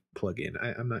free plugin.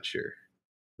 I'm not sure.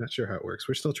 Not sure how it works.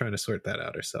 We're still trying to sort that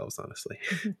out ourselves, honestly.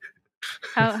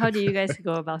 How do you guys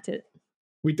go about it?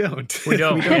 We don't.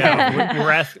 Yeah,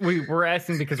 we're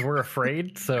asking because we're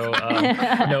afraid. So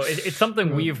it's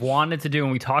something we've wanted to do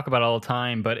and we talk about all the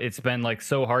time, but it's been like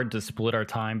so hard to split our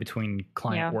time between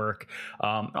client work,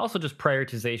 and also just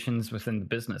prioritizations within the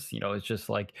business. It's just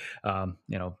like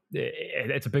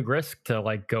it's a big risk to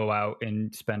like go out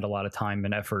and spend a lot of time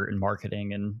and effort in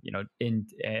marketing, and and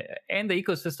the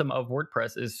ecosystem of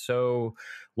WordPress is so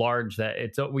large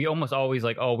that we almost always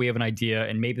like, oh, we have an idea,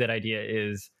 and maybe that idea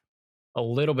is a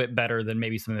little bit better than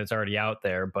maybe something that's already out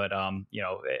there, but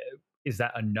is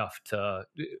that enough to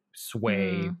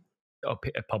sway Mm.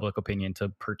 public opinion to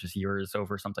purchase yours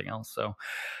over something else? So,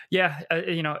 yeah,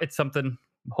 it's something.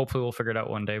 Hopefully, we'll figure it out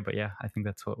one day. But yeah, I think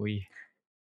that's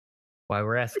why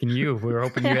we're asking you. We were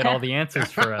hoping you had all the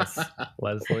answers for us,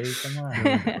 Leslie. Come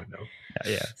on. No.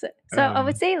 Yeah. So I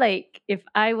would say, like, if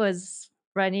I was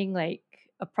running like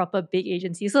a proper big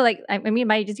agency, so like I mean,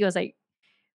 my agency was like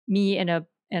me and a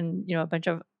bunch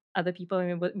of other people.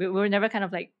 I mean, we were never kind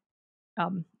of like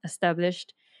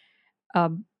established.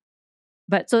 Um,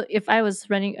 but so if I was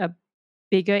running a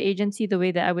bigger agency, the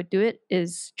way that I would do it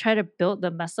is try to build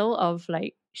the muscle of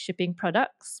like shipping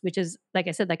products, which is, like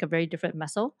I said, like a very different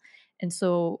muscle. And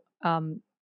so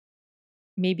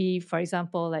maybe, for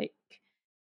example, like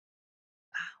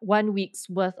 1 week's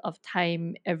worth of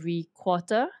time every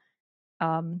quarter,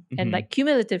 and Hmm. like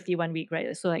cumulatively 1 week,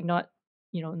 right? So like not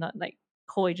like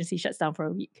whole agency shuts down for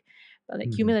a week, but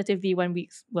like Mhm. cumulatively 1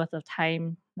 week's worth of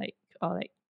time, like, or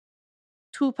like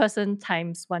 2-person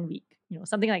times 1 week,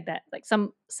 something like that, like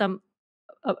some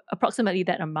approximately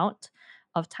that amount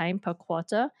of time per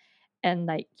quarter, and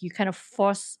like you kind of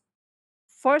force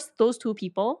those two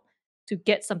people to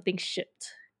get something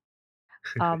shipped.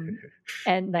 um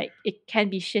and like it can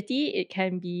be shitty, it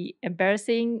can be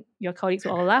embarrassing, your colleagues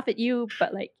will all laugh at you,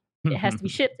 but like it has to be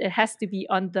shipped, it has to be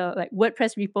on the like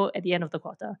WordPress repo at the end of the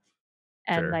quarter,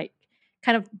 and Sure. like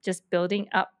kind of just building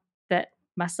up that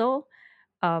muscle,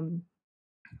 um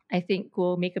I think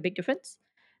will make a big difference.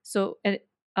 So and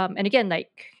again,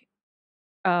 like,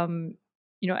 um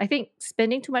I think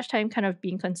spending too much time kind of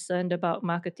being concerned about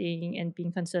marketing and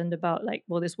being concerned about like,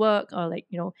 will this work, or like,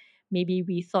 maybe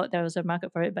we thought there was a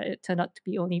market for it, but it turned out to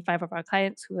be only 5 of our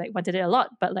clients who like wanted it a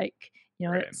lot, but like,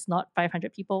 Right. it's not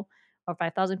 500 people or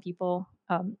 5,000 people.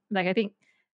 Like, I think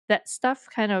that stuff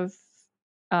kind of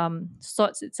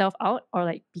sorts itself out, or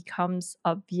like becomes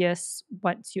obvious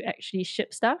once you actually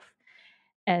ship stuff,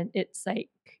 and it's like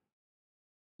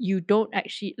you don't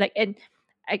actually like, and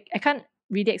I can't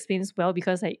really explain this well,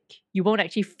 because like you won't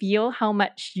actually feel how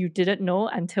much you didn't know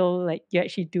until like you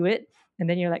actually do it, and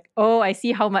then you're like, oh, I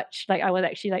see how much like I was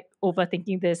actually like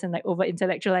overthinking this and like over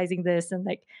intellectualizing this and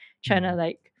like trying to Mhm.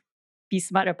 like be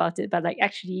smart about it, but like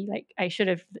actually like I should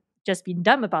have just been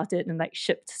dumb about it and like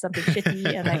shipped something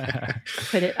shitty and like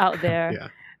put it out there. Yeah.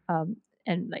 um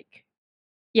and like,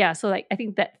 yeah, so like I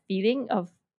think that feeling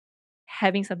of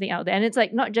having something out there, and it's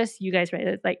like not just you guys, right?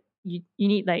 It's like you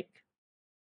need like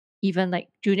even like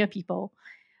junior people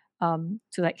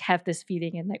to like have this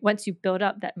feeling, and like once you build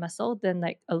up that muscle, then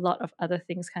like a lot of other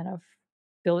things kind of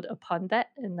build upon that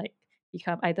and like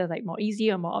become either like more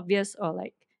easy or more obvious, or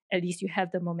like at least you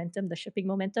have the momentum, the shipping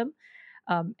momentum,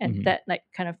 and Mhm. that like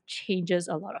kind of changes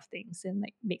a lot of things and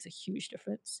like makes a huge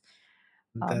difference.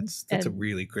 That's a And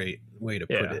really great way to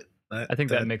put Yeah. it. That I think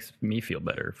that that makes me feel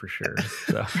better for sure.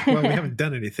 So, well, we haven't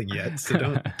done anything yet, so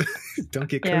don't don't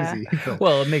get yeah, cozy. But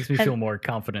well, it makes me and feel more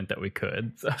confident that we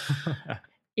could. So.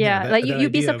 yeah, yeah, like that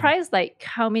you'd be idea of surprised like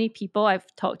how many people I've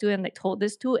talked to and like told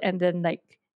this to, and then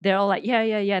like they're all like, yeah,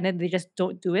 yeah, yeah, and then they just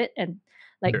don't do it. And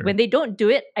like when Sure. they don't do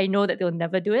it, I know that they'll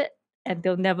never do it, and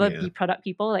they'll never yeah, be product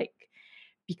people, like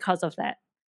because of that.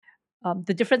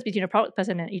 The difference between a product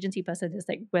person and an agency person is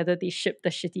like whether they ship the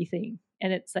shitty thing,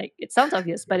 and it's like it sounds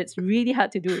obvious, but it's really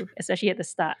hard to do, especially at the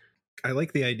start. I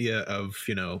like the idea of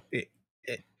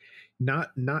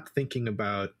not thinking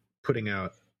about putting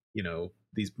out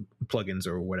these plugins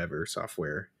or whatever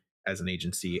software as an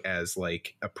agency as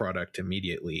like a product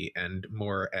immediately, and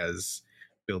more as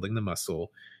building the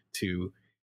muscle to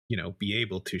be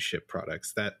able to ship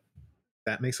products.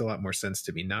 That makes a lot more sense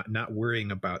to me. Not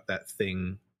worrying about that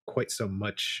thing quite so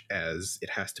much as it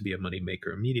has to be a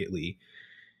moneymaker immediately,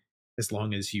 as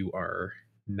long as you are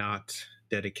not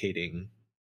dedicating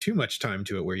too much time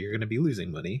to it where you're going to be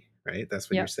losing money, right? That's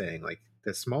what you're Yeah, saying. Like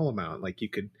the small amount, like you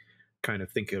could kind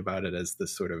of think about it as the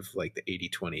sort of like the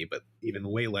 80-20, but even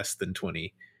way less than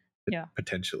 20 yeah,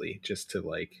 potentially, just to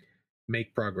like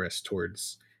make progress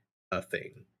towards a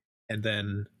thing. And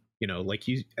then, like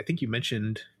I think you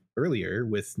mentioned earlier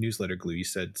with Newsletter Glue, you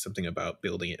said something about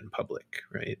building it in public,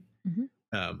 right? hmm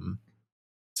Um,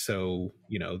 so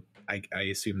I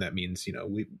assume that means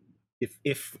we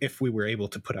if we were able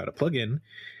to put out a plugin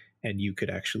and you could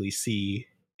actually see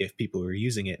if people were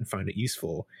using it and find it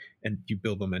useful, and you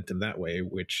build momentum that way,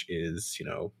 which is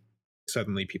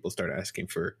suddenly people start asking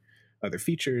for other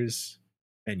features,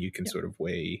 and you can yeah. sort of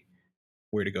weigh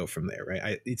where to go from there,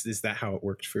 right? Is that how it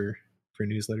worked for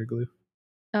Newsletter Glue?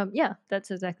 Yeah,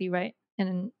 that's exactly right.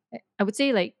 And I would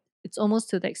say like it's almost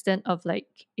to the extent of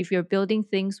like if you're building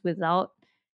things without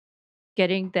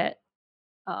getting that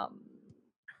um,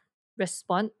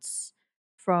 response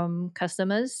from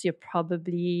customers, you're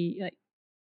probably like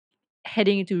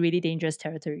heading into really dangerous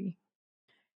territory.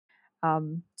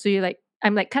 So you're like,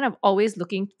 I'm like kind of always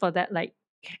looking for that, like,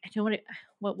 I don't want to,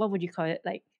 what would you call it,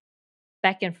 like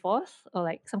back and forth, or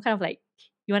like some kind of like,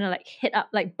 you want to like hit up,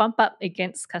 like bump up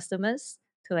against customers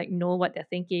to like know what they're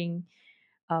thinking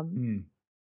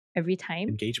every time.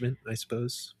 Engagement, I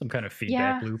suppose. Some kind of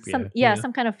feedback loop.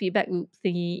 Some kind of feedback loop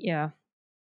thingy. Yeah.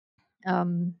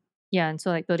 And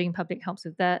so like building public helps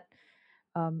with that.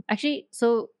 Actually,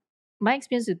 so my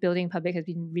experience with building public has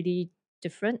been really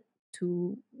different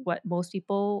to what most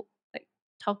people like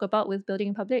talk about with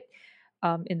building public,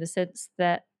 in the sense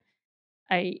that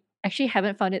I actually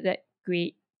haven't found it that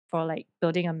great for like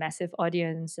building a massive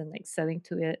audience and like selling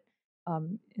to it,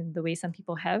 in the way some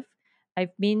people have.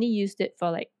 I've mainly used it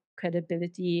for like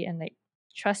credibility and like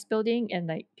trust building, and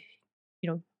like,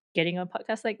 getting on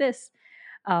podcasts like this.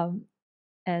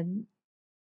 And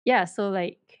yeah, so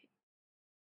like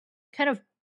kind of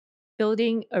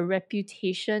building a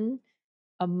reputation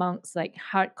amongst like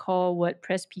hardcore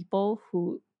WordPress people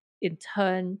who in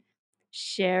turn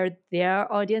share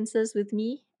their audiences with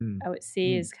me, I would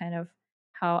say is kind of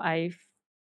how I've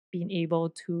been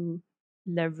able to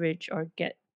leverage or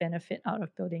get benefit out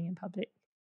of building in public.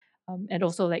 And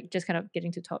also like just kind of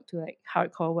getting to talk to like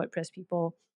hardcore WordPress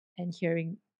people and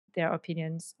hearing their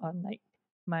opinions on like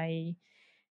my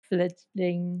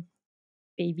fledgling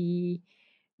baby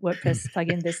WordPress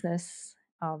plugin business.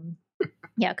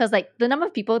 Yeah, because like the number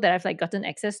of people that I've like gotten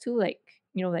access to, like,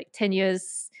 like 10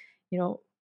 years,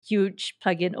 huge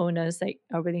plugin owners like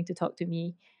are willing to talk to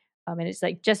me. And it's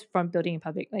like just from building in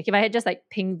public. Like if I had just like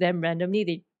pinged them randomly,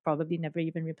 they'd probably never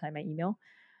even reply my email.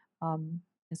 And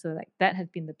so like that has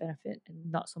been the benefit and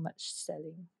not so much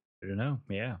selling. I don't know.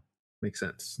 Yeah. Makes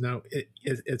sense. Now,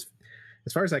 it's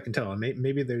as far as I can tell,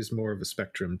 maybe there's more of a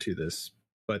spectrum to this,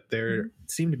 but there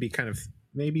seem to be kind of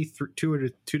maybe two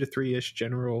to three-ish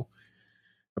general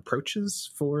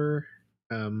approaches for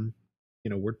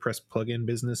WordPress plugin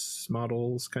business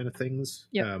models kind of things.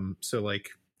 So like,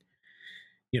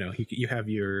 you have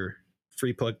your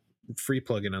free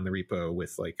plugin on the repo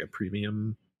with like a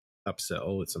premium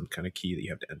upsell with some kind of key that you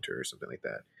have to enter or something like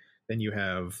that. Then you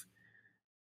have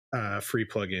a free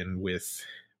plugin with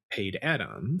paid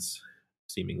add-ons,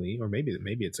 seemingly, or maybe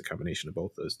it's a combination of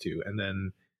both those two. And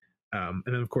then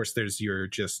of course there's your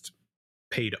just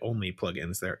paid only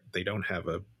plugins. They don't have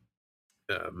a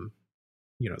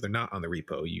they're not on the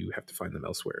repo. You have to find them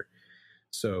elsewhere.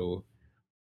 So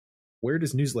where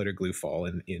does Newsletter Glue fall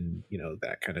in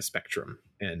that kind of spectrum?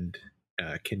 And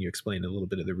can you explain a little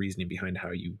bit of the reasoning behind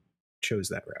how you chose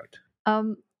that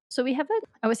route? So we haven't,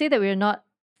 I would say that we're not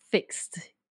fixed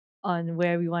on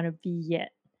where we want to be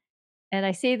yet. And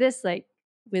I say this like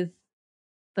with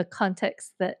the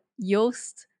context that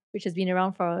Yoast, which has been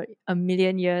around for a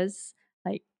million years,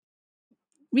 like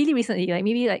really recently, like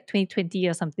maybe like 2020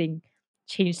 or something,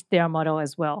 changed their model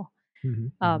as well.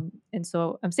 And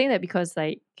so I'm saying that because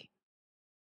like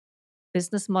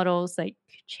business models like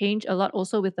change a lot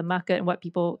also with the market and what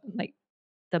people like,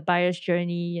 the buyer's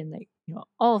journey and like,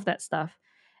 all of that stuff.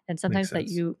 And sometimes like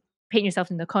you paint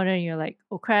yourself in the corner and you're like,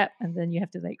 oh crap, and then you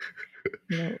have to like,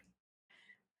 I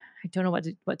don't know what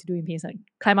to do in pain, like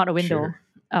climb out a window.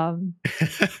 Well,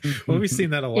 we've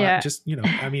seen that a lot. Yeah. Just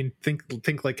I mean,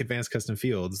 think like Advanced Custom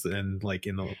Fields, and like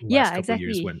in the last couple of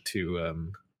years went to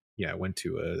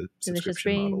a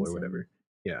subscription model or whatever.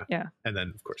 Yeah. And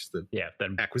then of course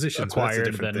then acquisitions, acquired, that's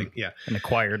a different thing. Yeah, an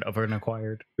acquired of an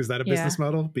acquired. Is that a business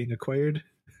model, being acquired?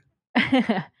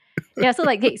 Yeah, so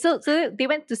like so they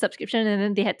went to subscription, and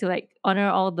then they had to like honor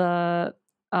all the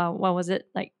what was it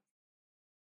like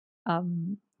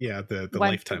the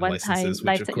lifetime licenses,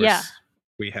 which of course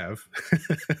we have.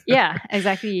 Yeah,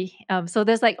 exactly. So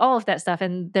there's like all of that stuff,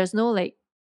 and there's no like,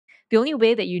 the only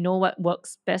way that what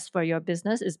works best for your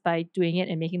business is by doing it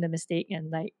and making the mistake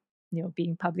and like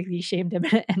being publicly shamed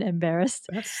and embarrassed.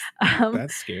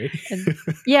 That's scary. And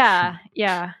yeah.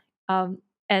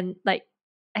 And like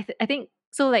I think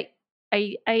so. Like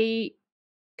I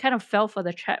kind of fell for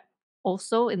the trap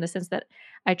also, in the sense that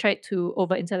I tried to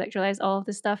over intellectualize all of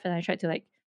this stuff, and I tried to like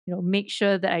make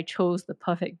sure that I chose the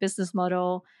perfect business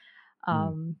model.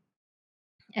 And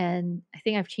I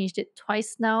think I've changed it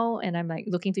twice now, and I'm like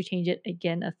looking to change it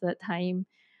again a third time.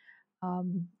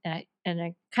 And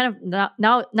I kind of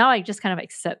now I just kind of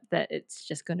accept that it's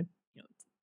just gonna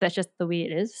that's just the way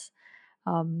it is.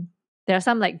 There are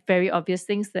some like very obvious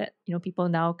things that people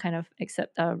now kind of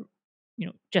accept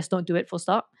just don't do it, full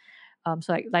stop.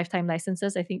 So like lifetime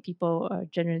licenses, I think people are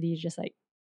generally just like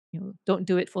don't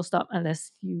do it, full stop,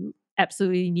 unless you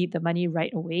absolutely need the money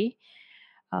right away.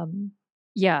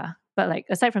 Yeah, but like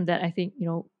aside from that, I think,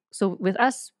 so with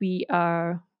us, we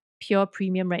are pure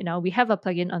premium right now. We have a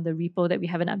plugin on the repo that we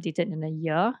haven't updated in a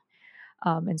year.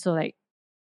 And so like,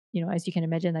 as you can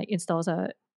imagine, like installs are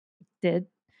dead.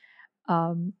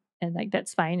 And like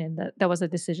that's fine. And that was a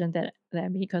decision that I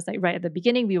made, because like right at the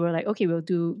beginning we were like, okay, we'll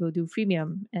do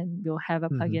freemium and we'll have a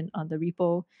plugin on the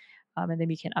repo, and then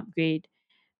we can upgrade.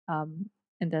 And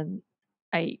then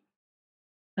I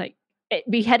like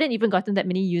we hadn't even gotten that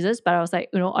many users, but I was like,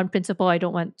 on principle, I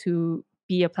don't want to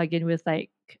be a plugin with like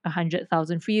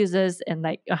 100,000 free users and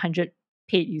like 100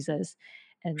 paid users.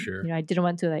 And Sure. I didn't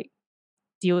want to like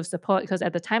deal with support, because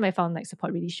at the time I found like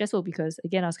support really stressful, because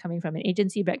again, I was coming from an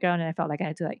agency background and I felt like I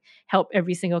had to like help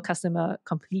every single customer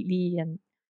completely, and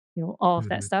all of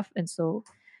that stuff. And so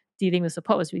dealing with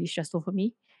support was really stressful for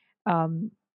me.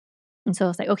 And so I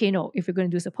was like, okay, no, if we're going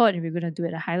to do support and we're going to do it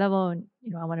at a high level, and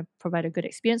I want to provide a good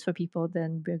experience for people,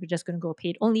 then we're just going to go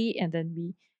paid only. And then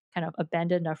we kind of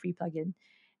abandoned our free plugin.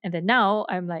 And then now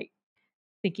I'm like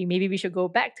thinking maybe we should go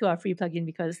back to our free plugin,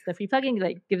 because the free plugin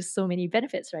like gives so many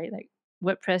benefits, right? Like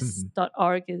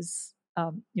WordPress.org is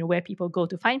where people go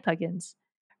to find plugins,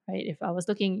 right? If I was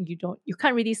looking, you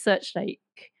can't really search like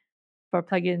for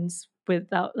plugins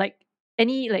without like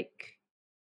any like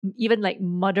even like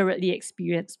moderately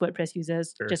experienced WordPress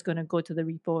users just going to go to the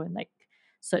repo and like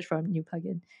search for a new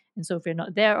plugin. And so if you're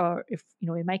not there, or if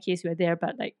in my case you're there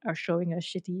but like are showing a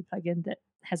shitty plugin that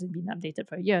hasn't been updated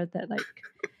for a year, that like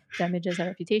damages our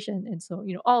reputation. And so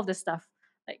all of this stuff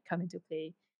like come into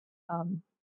play.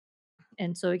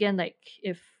 And so again, like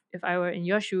if I were in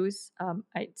your shoes,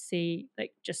 I'd say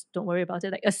like just don't worry about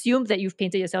it. Like assume that you've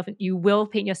painted yourself, and you will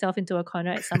paint yourself into a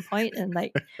corner at some point, and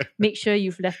like make sure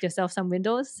you've left yourself some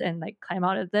windows and like climb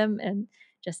out of them, and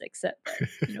just accept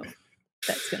that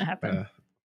that's gonna happen.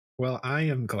 Well, I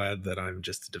am glad that I'm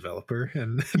just a developer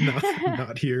and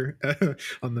not here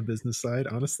on the business side,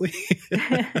 honestly.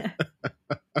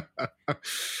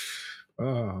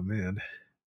 Oh man.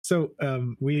 So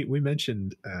we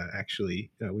mentioned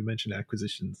we mentioned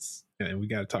acquisitions, and we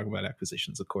got to talk about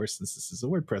acquisitions, of course, since this is a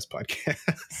WordPress podcast.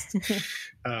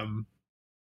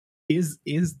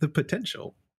 Is the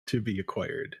potential to be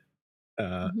acquired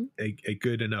a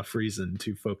good enough reason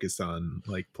to focus on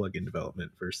like plugin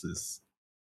development versus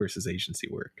agency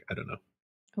work? I don't know.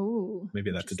 Oh,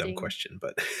 maybe that's a dumb question,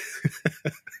 but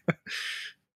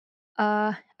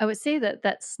I would say that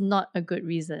that's not a good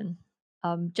reason.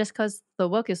 Just because the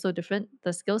work is so different,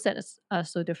 the skill sets are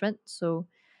so different. So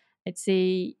I'd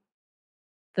say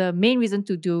the main reason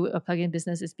to do a plugin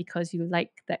business is because you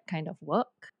like that kind of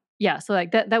work. Yeah, so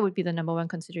like that would be the number one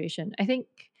consideration. I think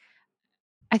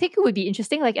it would be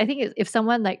interesting. Like I think if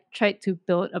someone like tried to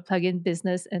build a plugin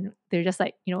business and they're just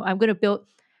like, I'm going to build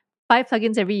 5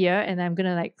 plugins every year and I'm going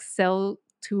to like sell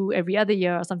 2 every other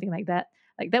year or something like that.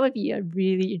 Like that would be a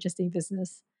really interesting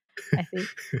business, I think.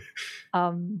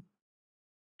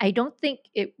 I don't think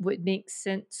it would make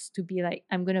sense to be like,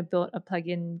 I'm going to build a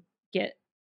plugin, get,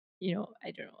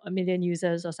 I don't know, 1 million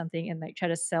users or something, and like try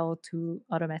to sell to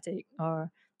Automattic or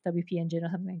WP Engine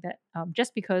or something like that.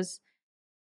 Just because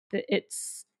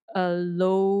it's a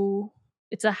low,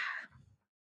 it's a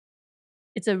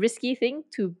risky thing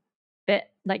to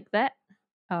bet like that.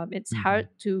 It's hard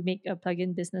to make a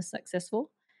plugin business successful.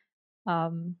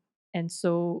 And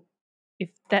so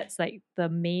if that's like the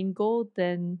main goal,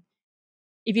 then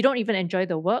if you don't even enjoy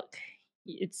the work,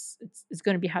 it's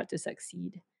going to be hard to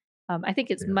succeed. I think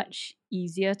it's much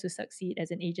easier to succeed as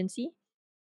an agency.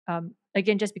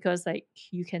 Again, just because like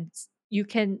you can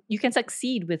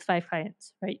succeed with 5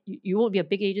 clients, right? You won't be a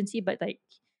big agency, but like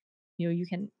you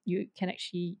can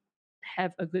actually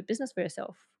have a good business for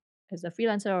yourself as a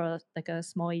freelancer or like a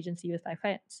small agency with 5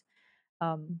 clients.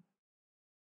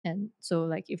 And so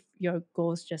like if your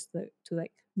goal is just to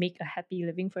like make a happy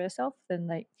living for yourself, then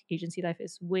like agency life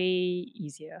is way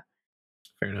easier.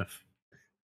 Fair enough.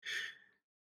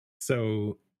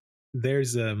 So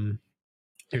there's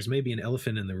maybe an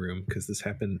elephant in the room, because this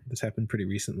happened pretty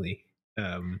recently.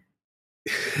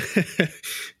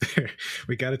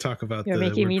 We got to talk about You're the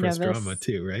WordPress drama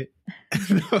too, right?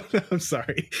 No, I'm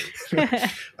sorry.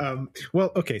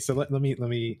 Well, okay, so let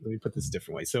me put this a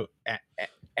different way. So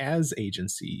as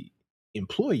agency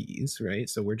employees, right?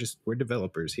 So we're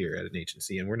developers here at an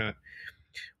agency, and we're not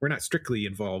strictly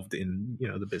involved in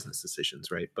the business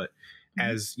decisions, right? But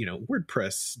as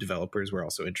WordPress developers, we're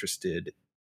also interested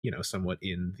somewhat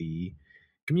in the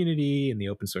community and the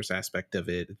open source aspect of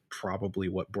it. Probably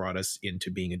what brought us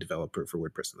into being a developer for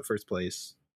WordPress in the first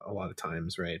place a lot of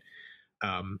times, right?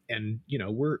 And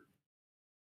we're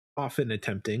often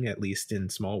attempting, at least in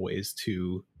small ways,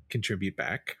 to contribute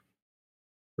back,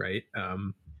 right?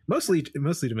 Mostly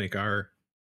to make our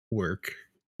work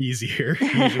easier,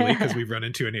 usually, because we've run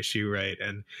into an issue, right?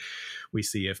 And we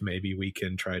see if maybe we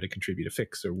can try to contribute a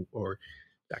fix or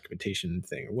documentation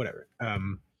thing or whatever.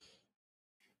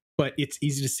 But it's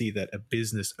easy to see that a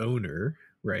business owner,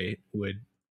 right, would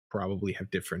probably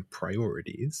have different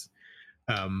priorities,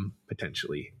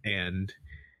 potentially. And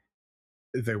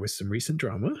there was some recent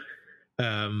drama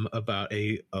about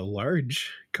a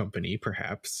large company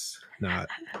perhaps not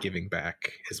giving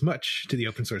back as much to the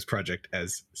open source project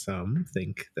as some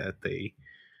think that they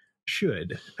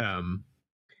should.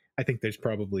 I think there's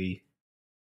probably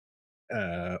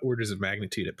orders of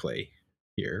magnitude at play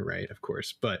here, right? Of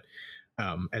course, but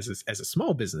as a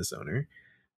small business owner,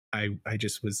 I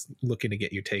just was looking to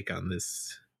get your take on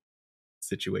this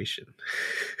situation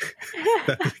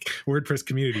that the WordPress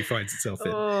community finds itself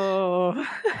in. Oh,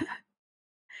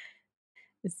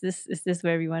 is this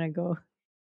where we want to go?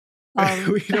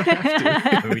 We don't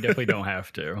have to. We definitely don't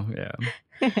have to.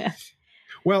 Yeah.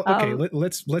 Well, okay.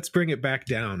 Let's bring it back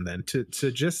down then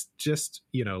to just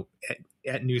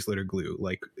at Newsletter Glue,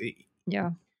 like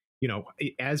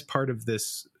as part of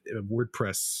this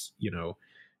WordPress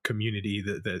community,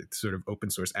 the sort of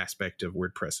open source aspect of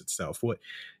WordPress itself. What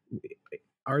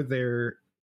are there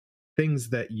things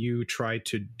that you try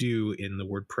to do in the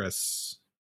WordPress?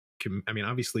 I mean,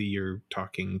 obviously you're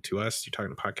talking to us, you're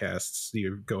talking to podcasts,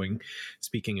 you're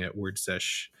speaking at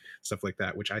WordSesh, stuff like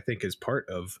that, which I think is part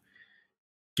of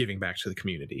giving back to the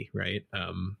community, right?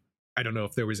 I don't know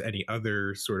if there was any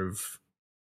other sort of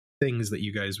things that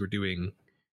you guys were doing,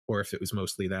 or if it was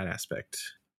mostly that aspect.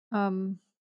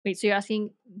 Wait, so you're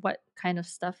asking what kind of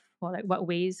stuff, or like what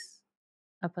ways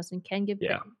a person can give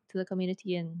back to the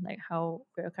community, and like how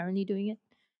we're currently doing it?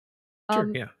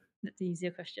 Sure, yeah. That's an easier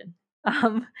question.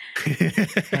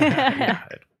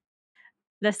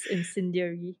 Less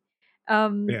incendiary.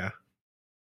 Yeah,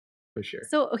 for sure.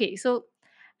 So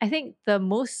I think the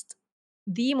most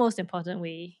important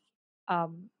way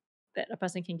that a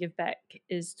person can give back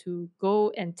is to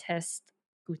go and test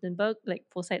Gutenberg, like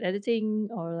full site editing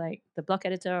or like the block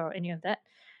editor or any of that.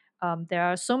 There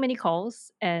are so many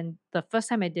calls, and the first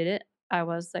time I did it, I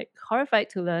was like horrified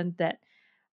to learn that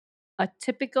a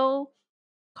typical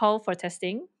call for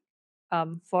testing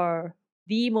for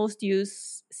the most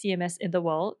used CMS in the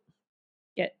world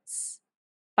gets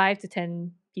 5 to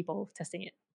 10 people testing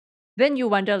it. Then you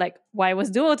wonder, like, why was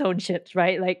dual tone shipped,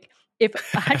 right? Like, if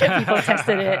 100 people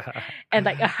tested it and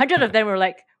like 100 of them were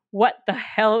like, what the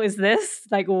hell is this?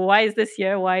 Like, why is this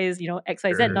here? Why is,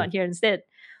 XYZ not here instead?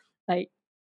 Like,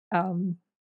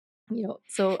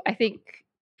 so I think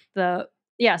so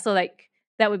like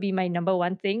that would be my number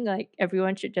one thing. Like,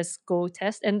 everyone should just go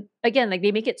test. And again, like,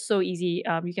 they make it so easy.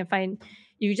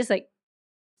 You just like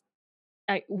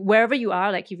wherever you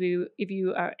are, like if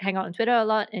you are hang out on Twitter a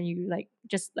lot and you like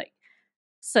just like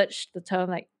search the term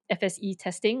like FSE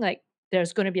testing, like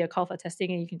there's going to be a call for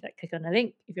testing and you can like click on a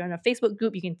link. If you're on a Facebook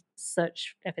group, you can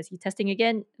search FSE testing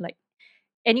again. Like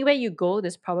anywhere you go,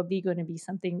 there's probably going to be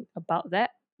something about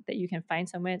that you can find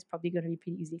somewhere. It's probably going to be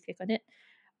pretty easy to click on it.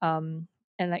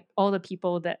 And like all the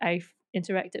people that I've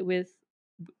interacted with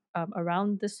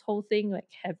around this whole thing, like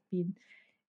have been,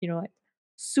 like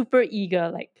super eager,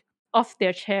 like off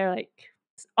their chair, like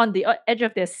on the edge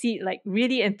of their seat, like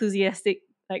really enthusiastic,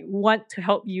 like want to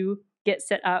help you get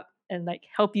set up and like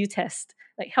help you test,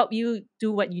 like help you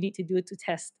do what you need to do to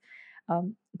test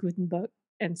Gutenberg.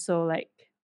 And so like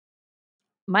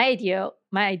my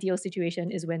ideal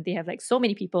situation is when they have like so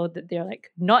many people that they're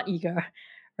like not eager,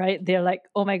 right? They're like,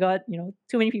 oh my god,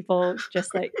 too many people,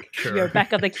 just like Sure. You're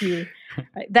back of the queue,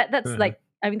 right? That's like,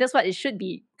 I mean, that's what it should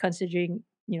be, considering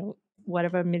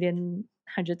whatever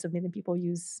hundreds of million people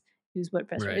use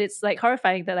WordPress. Right? It's like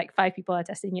horrifying that like 5 people are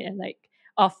testing it, and like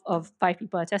off of 5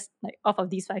 people are off of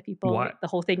these 5 people, like, the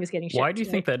whole thing is getting shipped. Why do you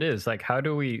think that is? Like, how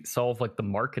do we solve like the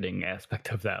marketing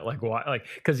aspect of that? Like, why? Like,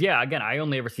 because again, I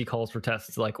only ever see calls for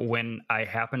tests like when I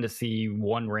happen to see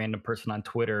one random person on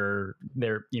Twitter,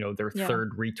 their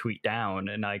third retweet down,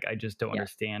 and like I just don't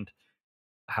understand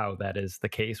how that is the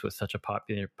case with such a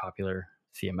popular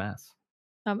CMS.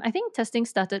 I think testing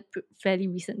started fairly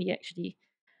recently, actually.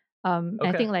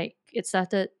 I think like it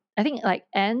started. I think like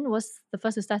Anne was the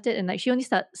first to start it, and like she only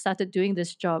started doing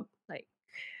this job like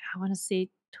I want to say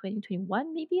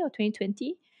 2021 maybe, or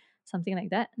 2020, something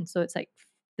like that. And so it's like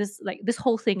this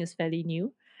whole thing is fairly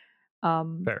new.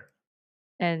 Fair.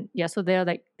 And so they've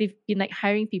been like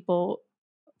hiring people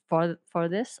for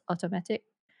this Automattic,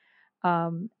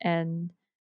 and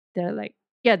they're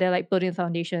like building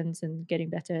foundations and getting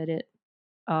better at it.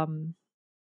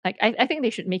 Like I think they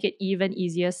should make it even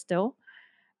easier still,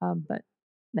 but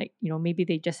like, maybe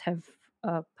they just have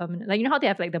a permanent, like, how they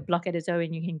have like the block editor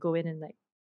and you can go in and like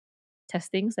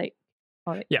test things, like,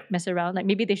 or like mess around. Like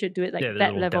maybe they should do it like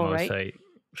that level, demo right? site.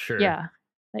 Sure. Yeah,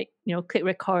 like click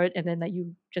record and then like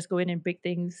you just go in and break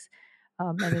things,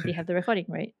 and then they have the recording,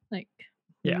 right? Like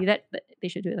maybe that they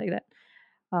should do it like that.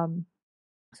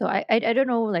 So I don't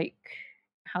know like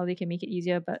how they can make it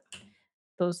easier, but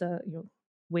those are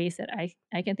ways that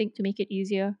I can think to make it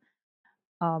easier.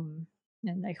 And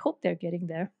I hope they're getting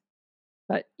there.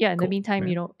 But yeah, in the meantime,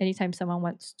 anytime someone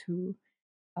wants to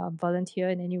volunteer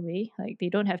in any way, like they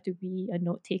don't have to be a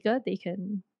note taker, they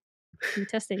can do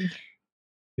testing.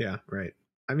 Yeah, right.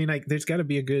 I mean, like there's got to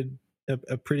be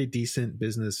a pretty decent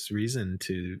business reason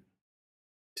to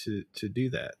do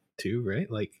that too, right?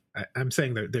 Like I'm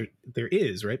saying there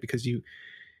is, right? Because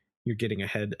you're getting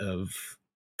ahead of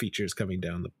features coming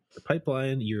down the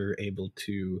pipeline. You're able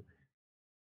to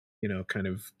kind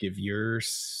of give your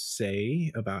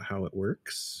say about how it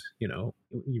works.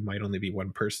 You might only be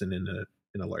one person in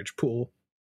a large pool.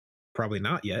 Probably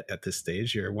not yet at this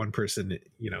stage. You're one person,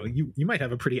 you might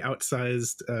have a pretty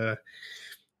outsized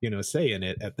say in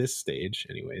it at this stage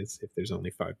anyways, if there's only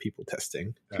 5 people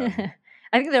testing. I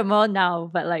think there are more now,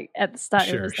 but like at the start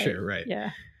it was like, right.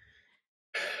 Yeah.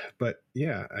 But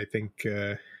yeah, I think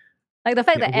like the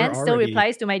fact that Anne still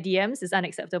replies to my DMs is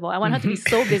unacceptable. I want her to be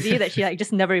so busy that she like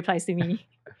just never replies to me.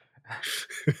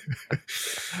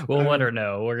 We'll let her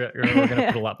know. We're gonna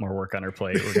put a lot more work on her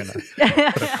plate. We're gonna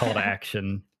put a call to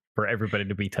action for everybody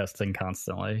to be testing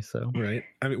constantly. So right.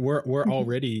 I mean, we're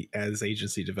already as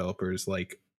agency developers,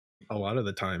 like a lot of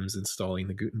the times installing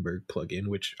the Gutenberg plugin,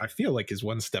 which I feel like is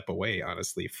one step away,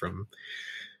 honestly, from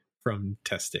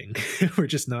testing. We're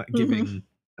just not giving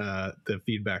the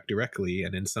feedback directly,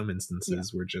 and in some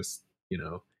instances we're just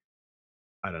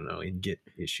I don't know, in Git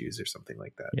issues or something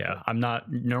like that. Yeah, I'm not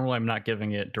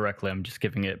giving it directly. I'm just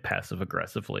giving it passive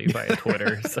aggressively via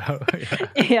Twitter. So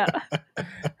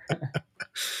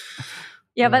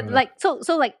yeah, but like so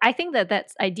like I think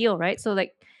that's ideal, right? So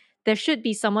like there should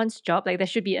be someone's job, like there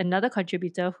should be another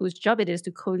contributor whose job it is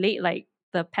to collate like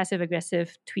the passive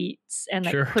aggressive tweets and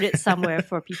like put it somewhere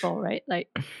for people, right? Like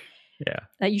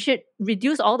like you should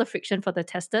reduce all the friction for the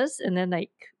testers and then like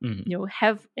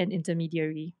have an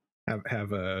intermediary.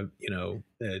 Have a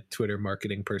Twitter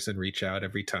marketing person reach out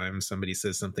every time somebody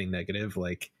says something negative,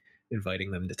 like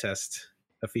inviting them to test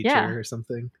a feature or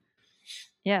something.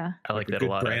 Yeah, I like that a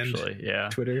lot, actually. Yeah,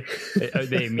 Twitter.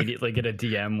 they immediately get a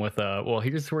DM with well,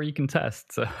 here's where you can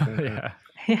test. So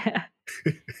yeah.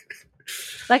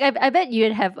 Like I bet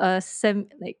you'd have a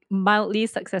mildly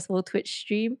successful Twitch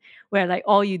stream where like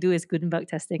all you do is Gutenberg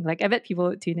testing. Like I bet people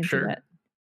would tune into that.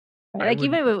 Right?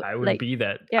 I would be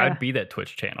that. I'd be that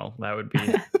Twitch channel. That would be.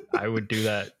 I would do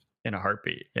that in a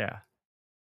heartbeat. Yeah.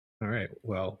 All right.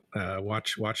 Well,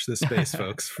 watch this space,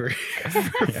 folks, for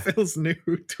Phil's new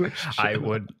Twitch channel. I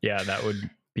would. Yeah, that would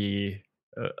be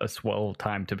a swell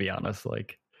time, to be honest.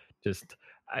 Like,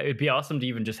 it'd be awesome to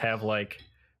even just have like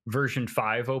version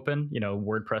 5 open.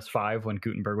 WordPress 5 when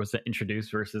Gutenberg was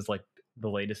introduced versus like the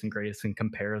latest and greatest, and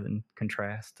compare and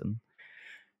contrast and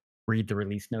read the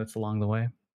release notes along the way.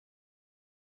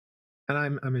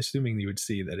 And I'm assuming you would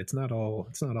see that it's not all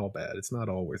bad. It's not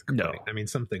all worth complaining. No. I mean,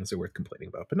 some things are worth complaining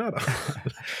about, but not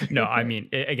all. No, I mean,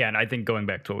 again, I think going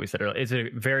back to what we said earlier, it's a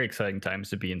very exciting times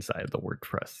to be inside the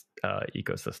WordPress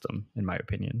ecosystem, in my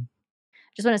opinion.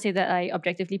 Just want to say that I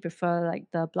objectively prefer like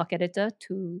the block editor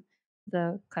to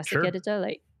the classic editor.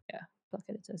 Like, block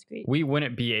editor is great. We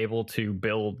wouldn't be able to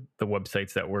build the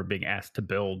websites that we're being asked to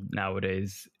build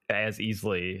nowadays as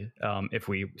easily if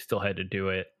we still had to do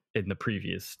it in the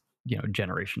previous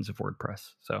generations of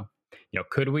WordPress. So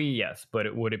could we? Yes,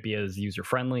 but would it be as user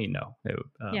friendly? No.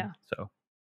 So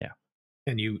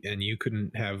and you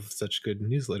couldn't have such good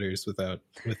newsletters without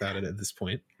it at this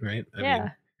point, right? I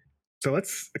mean, so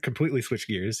let's completely switch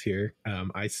gears here.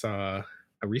 I saw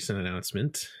a recent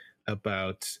announcement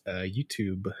about a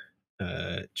YouTube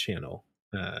channel.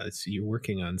 So you're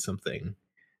working on something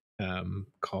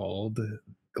called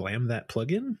Glam That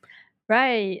Plugin,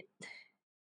 right?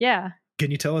 Yeah. Can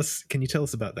you tell us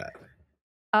about that?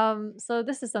 So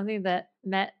this is something that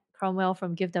Matt Cromwell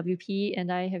from GiveWP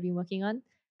and I have been working on.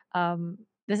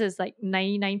 This is like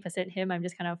 99% him. I'm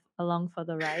just kind of along for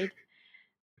the ride.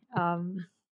 I'm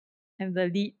the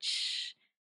leech,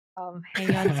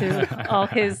 hanging on to all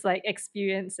his like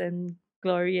experience and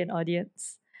glory and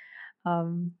audience.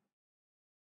 So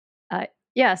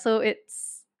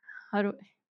it's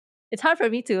hard for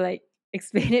me to like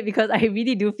explain it because I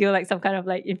really do feel like some kind of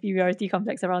like inferiority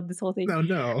complex around this whole thing. No.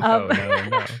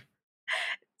 No.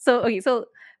 So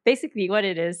basically what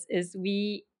it is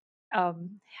we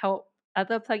help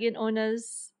other plugin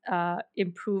owners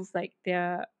improve like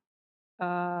their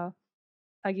plugin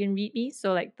README,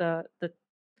 so like the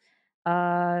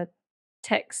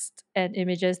text and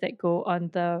images that go on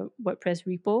the WordPress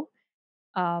repo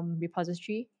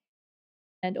repository,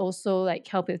 and also like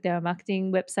help with their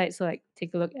marketing website. So like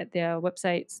take a look at their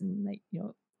websites and like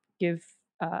give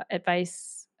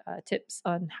advice, tips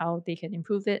on how they can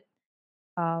improve it.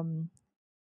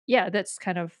 Yeah, that's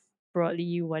kind of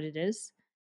broadly what it is.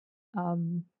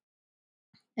 And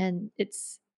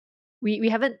it's we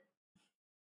haven't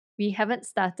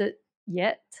started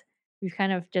yet. We've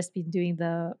kind of just been doing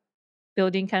the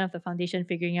building kind of the foundation,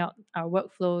 figuring out our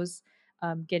workflows,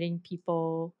 getting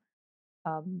people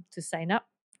to sign up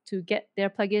to get their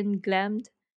plugin glammed.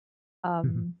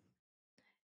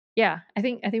 Yeah, I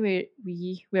think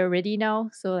we're ready now.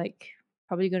 So like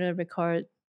probably gonna record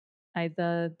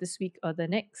either this week or the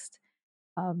next,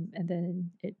 and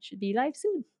then it should be live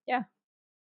soon. Yeah.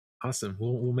 Awesome.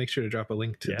 We'll make sure to drop a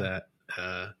link to that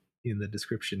in the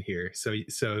description here. So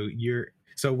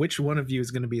which one of you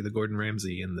is going to be the Gordon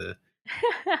Ramsay in the?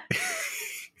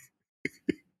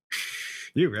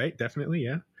 You, right? Definitely,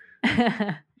 yeah.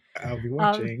 I'll be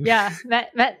watching. Yeah,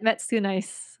 Matt's too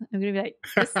nice. I'm gonna be like,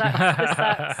 this sucks.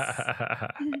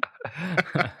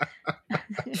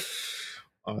 This sucks.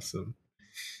 Awesome.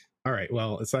 All right.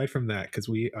 Well, aside from that, because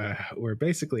we're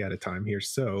basically out of time here,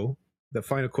 so the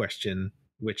final question,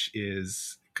 which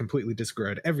is completely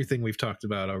disregard everything we've talked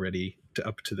about already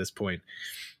up to this point.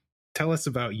 Tell us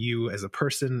about you as a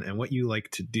person and what you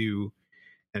like to do,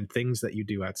 and things that you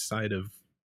do outside of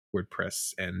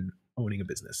WordPress and owning a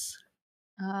business.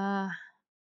 I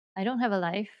don't have a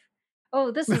life.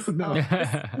 Oh, this is no.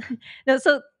 No.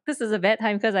 So this is a bad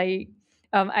time because I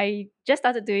just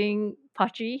started doing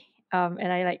pottery,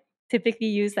 and I like typically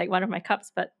use like one of my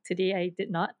cups, but today I did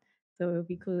not. So it would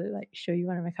be cool to like show you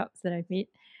one of my cups that I've made.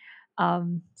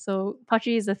 So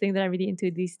pottery is the thing that I'm really into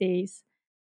these days.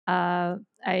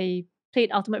 I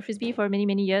played Ultimate Frisbee for many,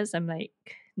 many years. I'm like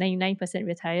 99%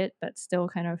 retired, but still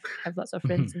kind of have lots of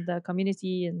friends in the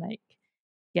community and like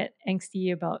get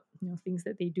angsty about things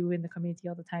that they do in the community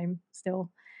all the time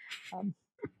still.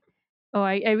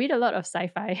 I read a lot of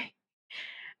sci-fi.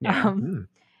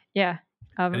 Yeah.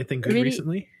 Anything good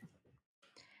recently?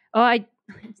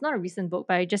 It's not a recent book,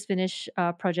 but I just finished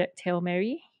Project Hail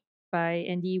Mary by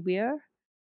Andy Weir.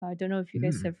 I don't know if you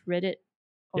guys have read it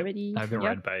already. Yep, I haven't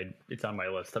read, but it's on my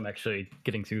list. I'm actually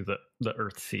getting through the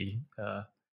Earthsea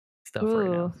stuff right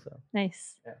now. So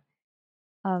nice.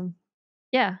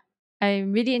 Yeah.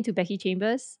 I'm really into Becky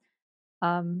Chambers.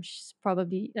 She's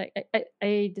probably like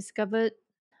I discovered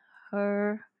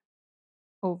her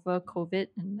over COVID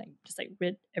and like just like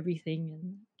read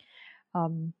everything,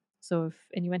 and so if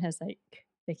anyone has like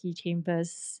Becky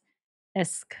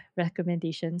Chambers-esque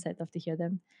recommendations, I'd love to hear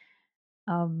them.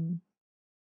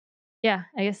 Yeah,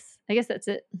 I guess that's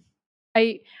it.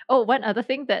 One other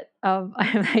thing that I'm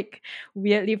like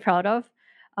weirdly proud of.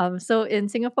 So in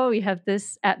Singapore we have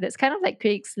this app that's kind of like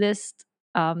Craigslist,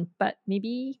 but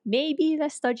maybe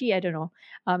less dodgy. I don't know.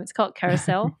 It's called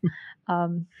Carousel.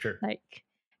 Sure. Like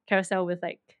Carousel with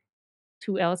like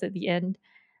 2 L's at the end.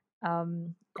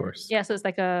 Of course. Yeah, so it's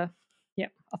like of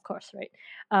course, right?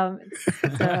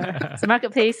 It's a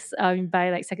marketplace. You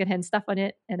buy like secondhand stuff on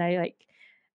it, and I like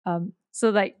so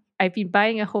like I've been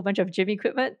buying a whole bunch of gym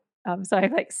equipment. So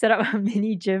I've like set up a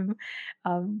mini gym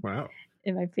wow.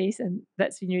 in my place, and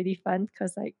that's been really fun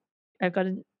because like I've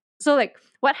gotten so like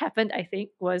what happened I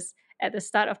think was at the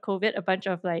start of COVID, a bunch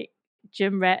of like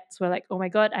gym rats were like, oh my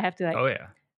god, I have to like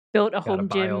build a home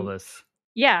gym. All this.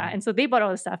 Yeah, and so they bought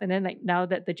all the stuff, and then like now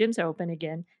that the gyms are open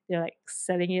again, they're like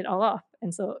selling it all off,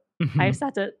 and so I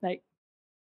started like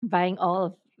buying all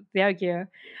of their gear,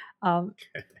 and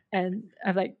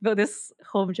I've like built this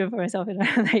home gym for myself, and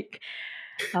I'm like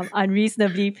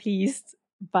unreasonably pleased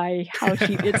by how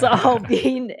cheap it's all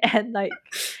been, and like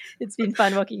it's been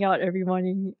fun working out every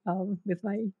morning with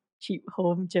my cheap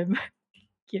home gym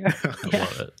gear. I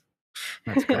love it.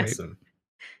 That's great. Awesome.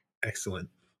 Excellent.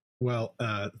 Well,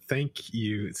 thank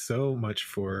you so much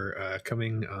for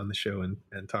coming on the show and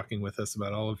talking with us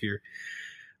about all of your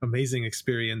amazing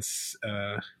experience.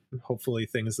 Hopefully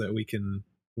things that we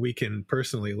can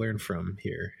personally learn from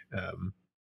here.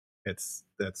 It's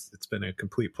been a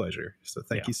complete pleasure. So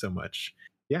thank you so much.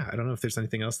 Yeah, I don't know if there's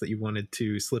anything else that you wanted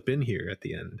to slip in here at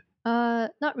the end.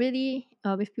 Not really.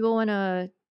 If people want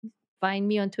to find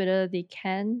me on Twitter, they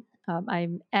can.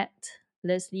 I'm at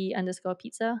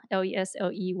Lesley_pizza,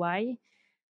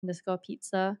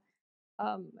 LESLEY_pizza.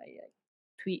 I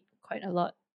tweet quite a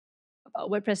lot about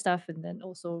WordPress stuff and then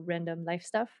also random life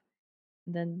stuff.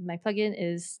 And then my plugin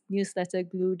is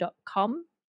newsletterglue.com.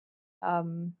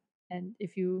 And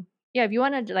if you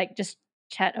want to like just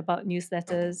chat about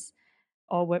newsletters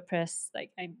or WordPress,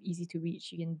 like I'm easy to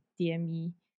reach. You can DM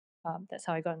me. That's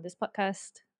how I got on this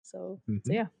podcast. So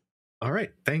yeah. All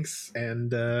right. Thanks.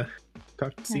 And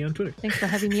see you on Twitter. Thanks for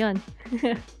having me on.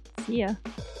 See ya.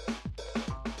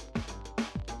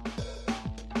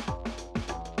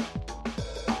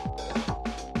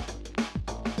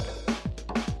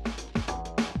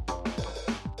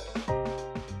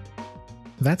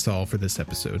 That's all for this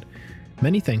episode.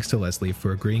 Many thanks to Leslie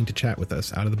for agreeing to chat with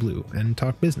us out of the blue and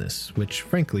talk business, which,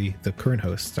 frankly, the current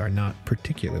hosts are not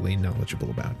particularly knowledgeable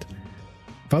about.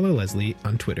 Follow Leslie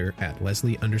on Twitter at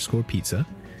Leslie_pizza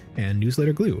and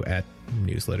Newsletter Glue at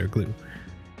Newsletter Glue.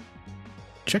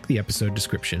 Check the episode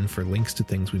description for links to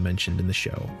things we mentioned in the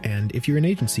show, and if you're an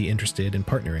agency interested in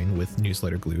partnering with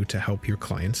Newsletter Glue to help your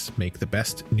clients make the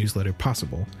best newsletter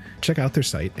possible, check out their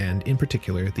site and, in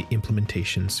particular, the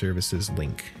implementation services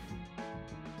link.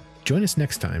 Join us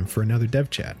next time for another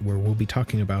dev chat where we'll be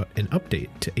talking about an update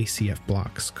to ACF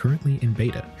blocks currently in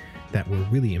beta that we're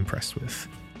really impressed with.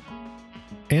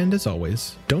 And as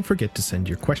always, don't forget to send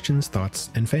your questions,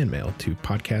 thoughts, and fan mail to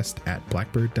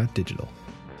podcast@blackbird.digital.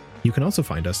 You can also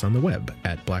find us on the web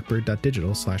at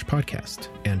blackbird.digital/podcast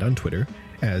and on Twitter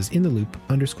as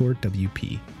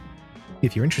intheloop_WP.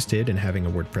 If you're interested in having a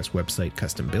WordPress website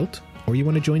custom built, or you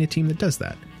want to join a team that does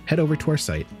that, head over to our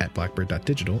site at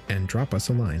blackbird.digital and drop us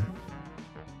a line.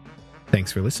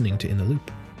 Thanks for listening to In the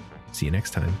Loop. See you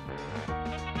next time.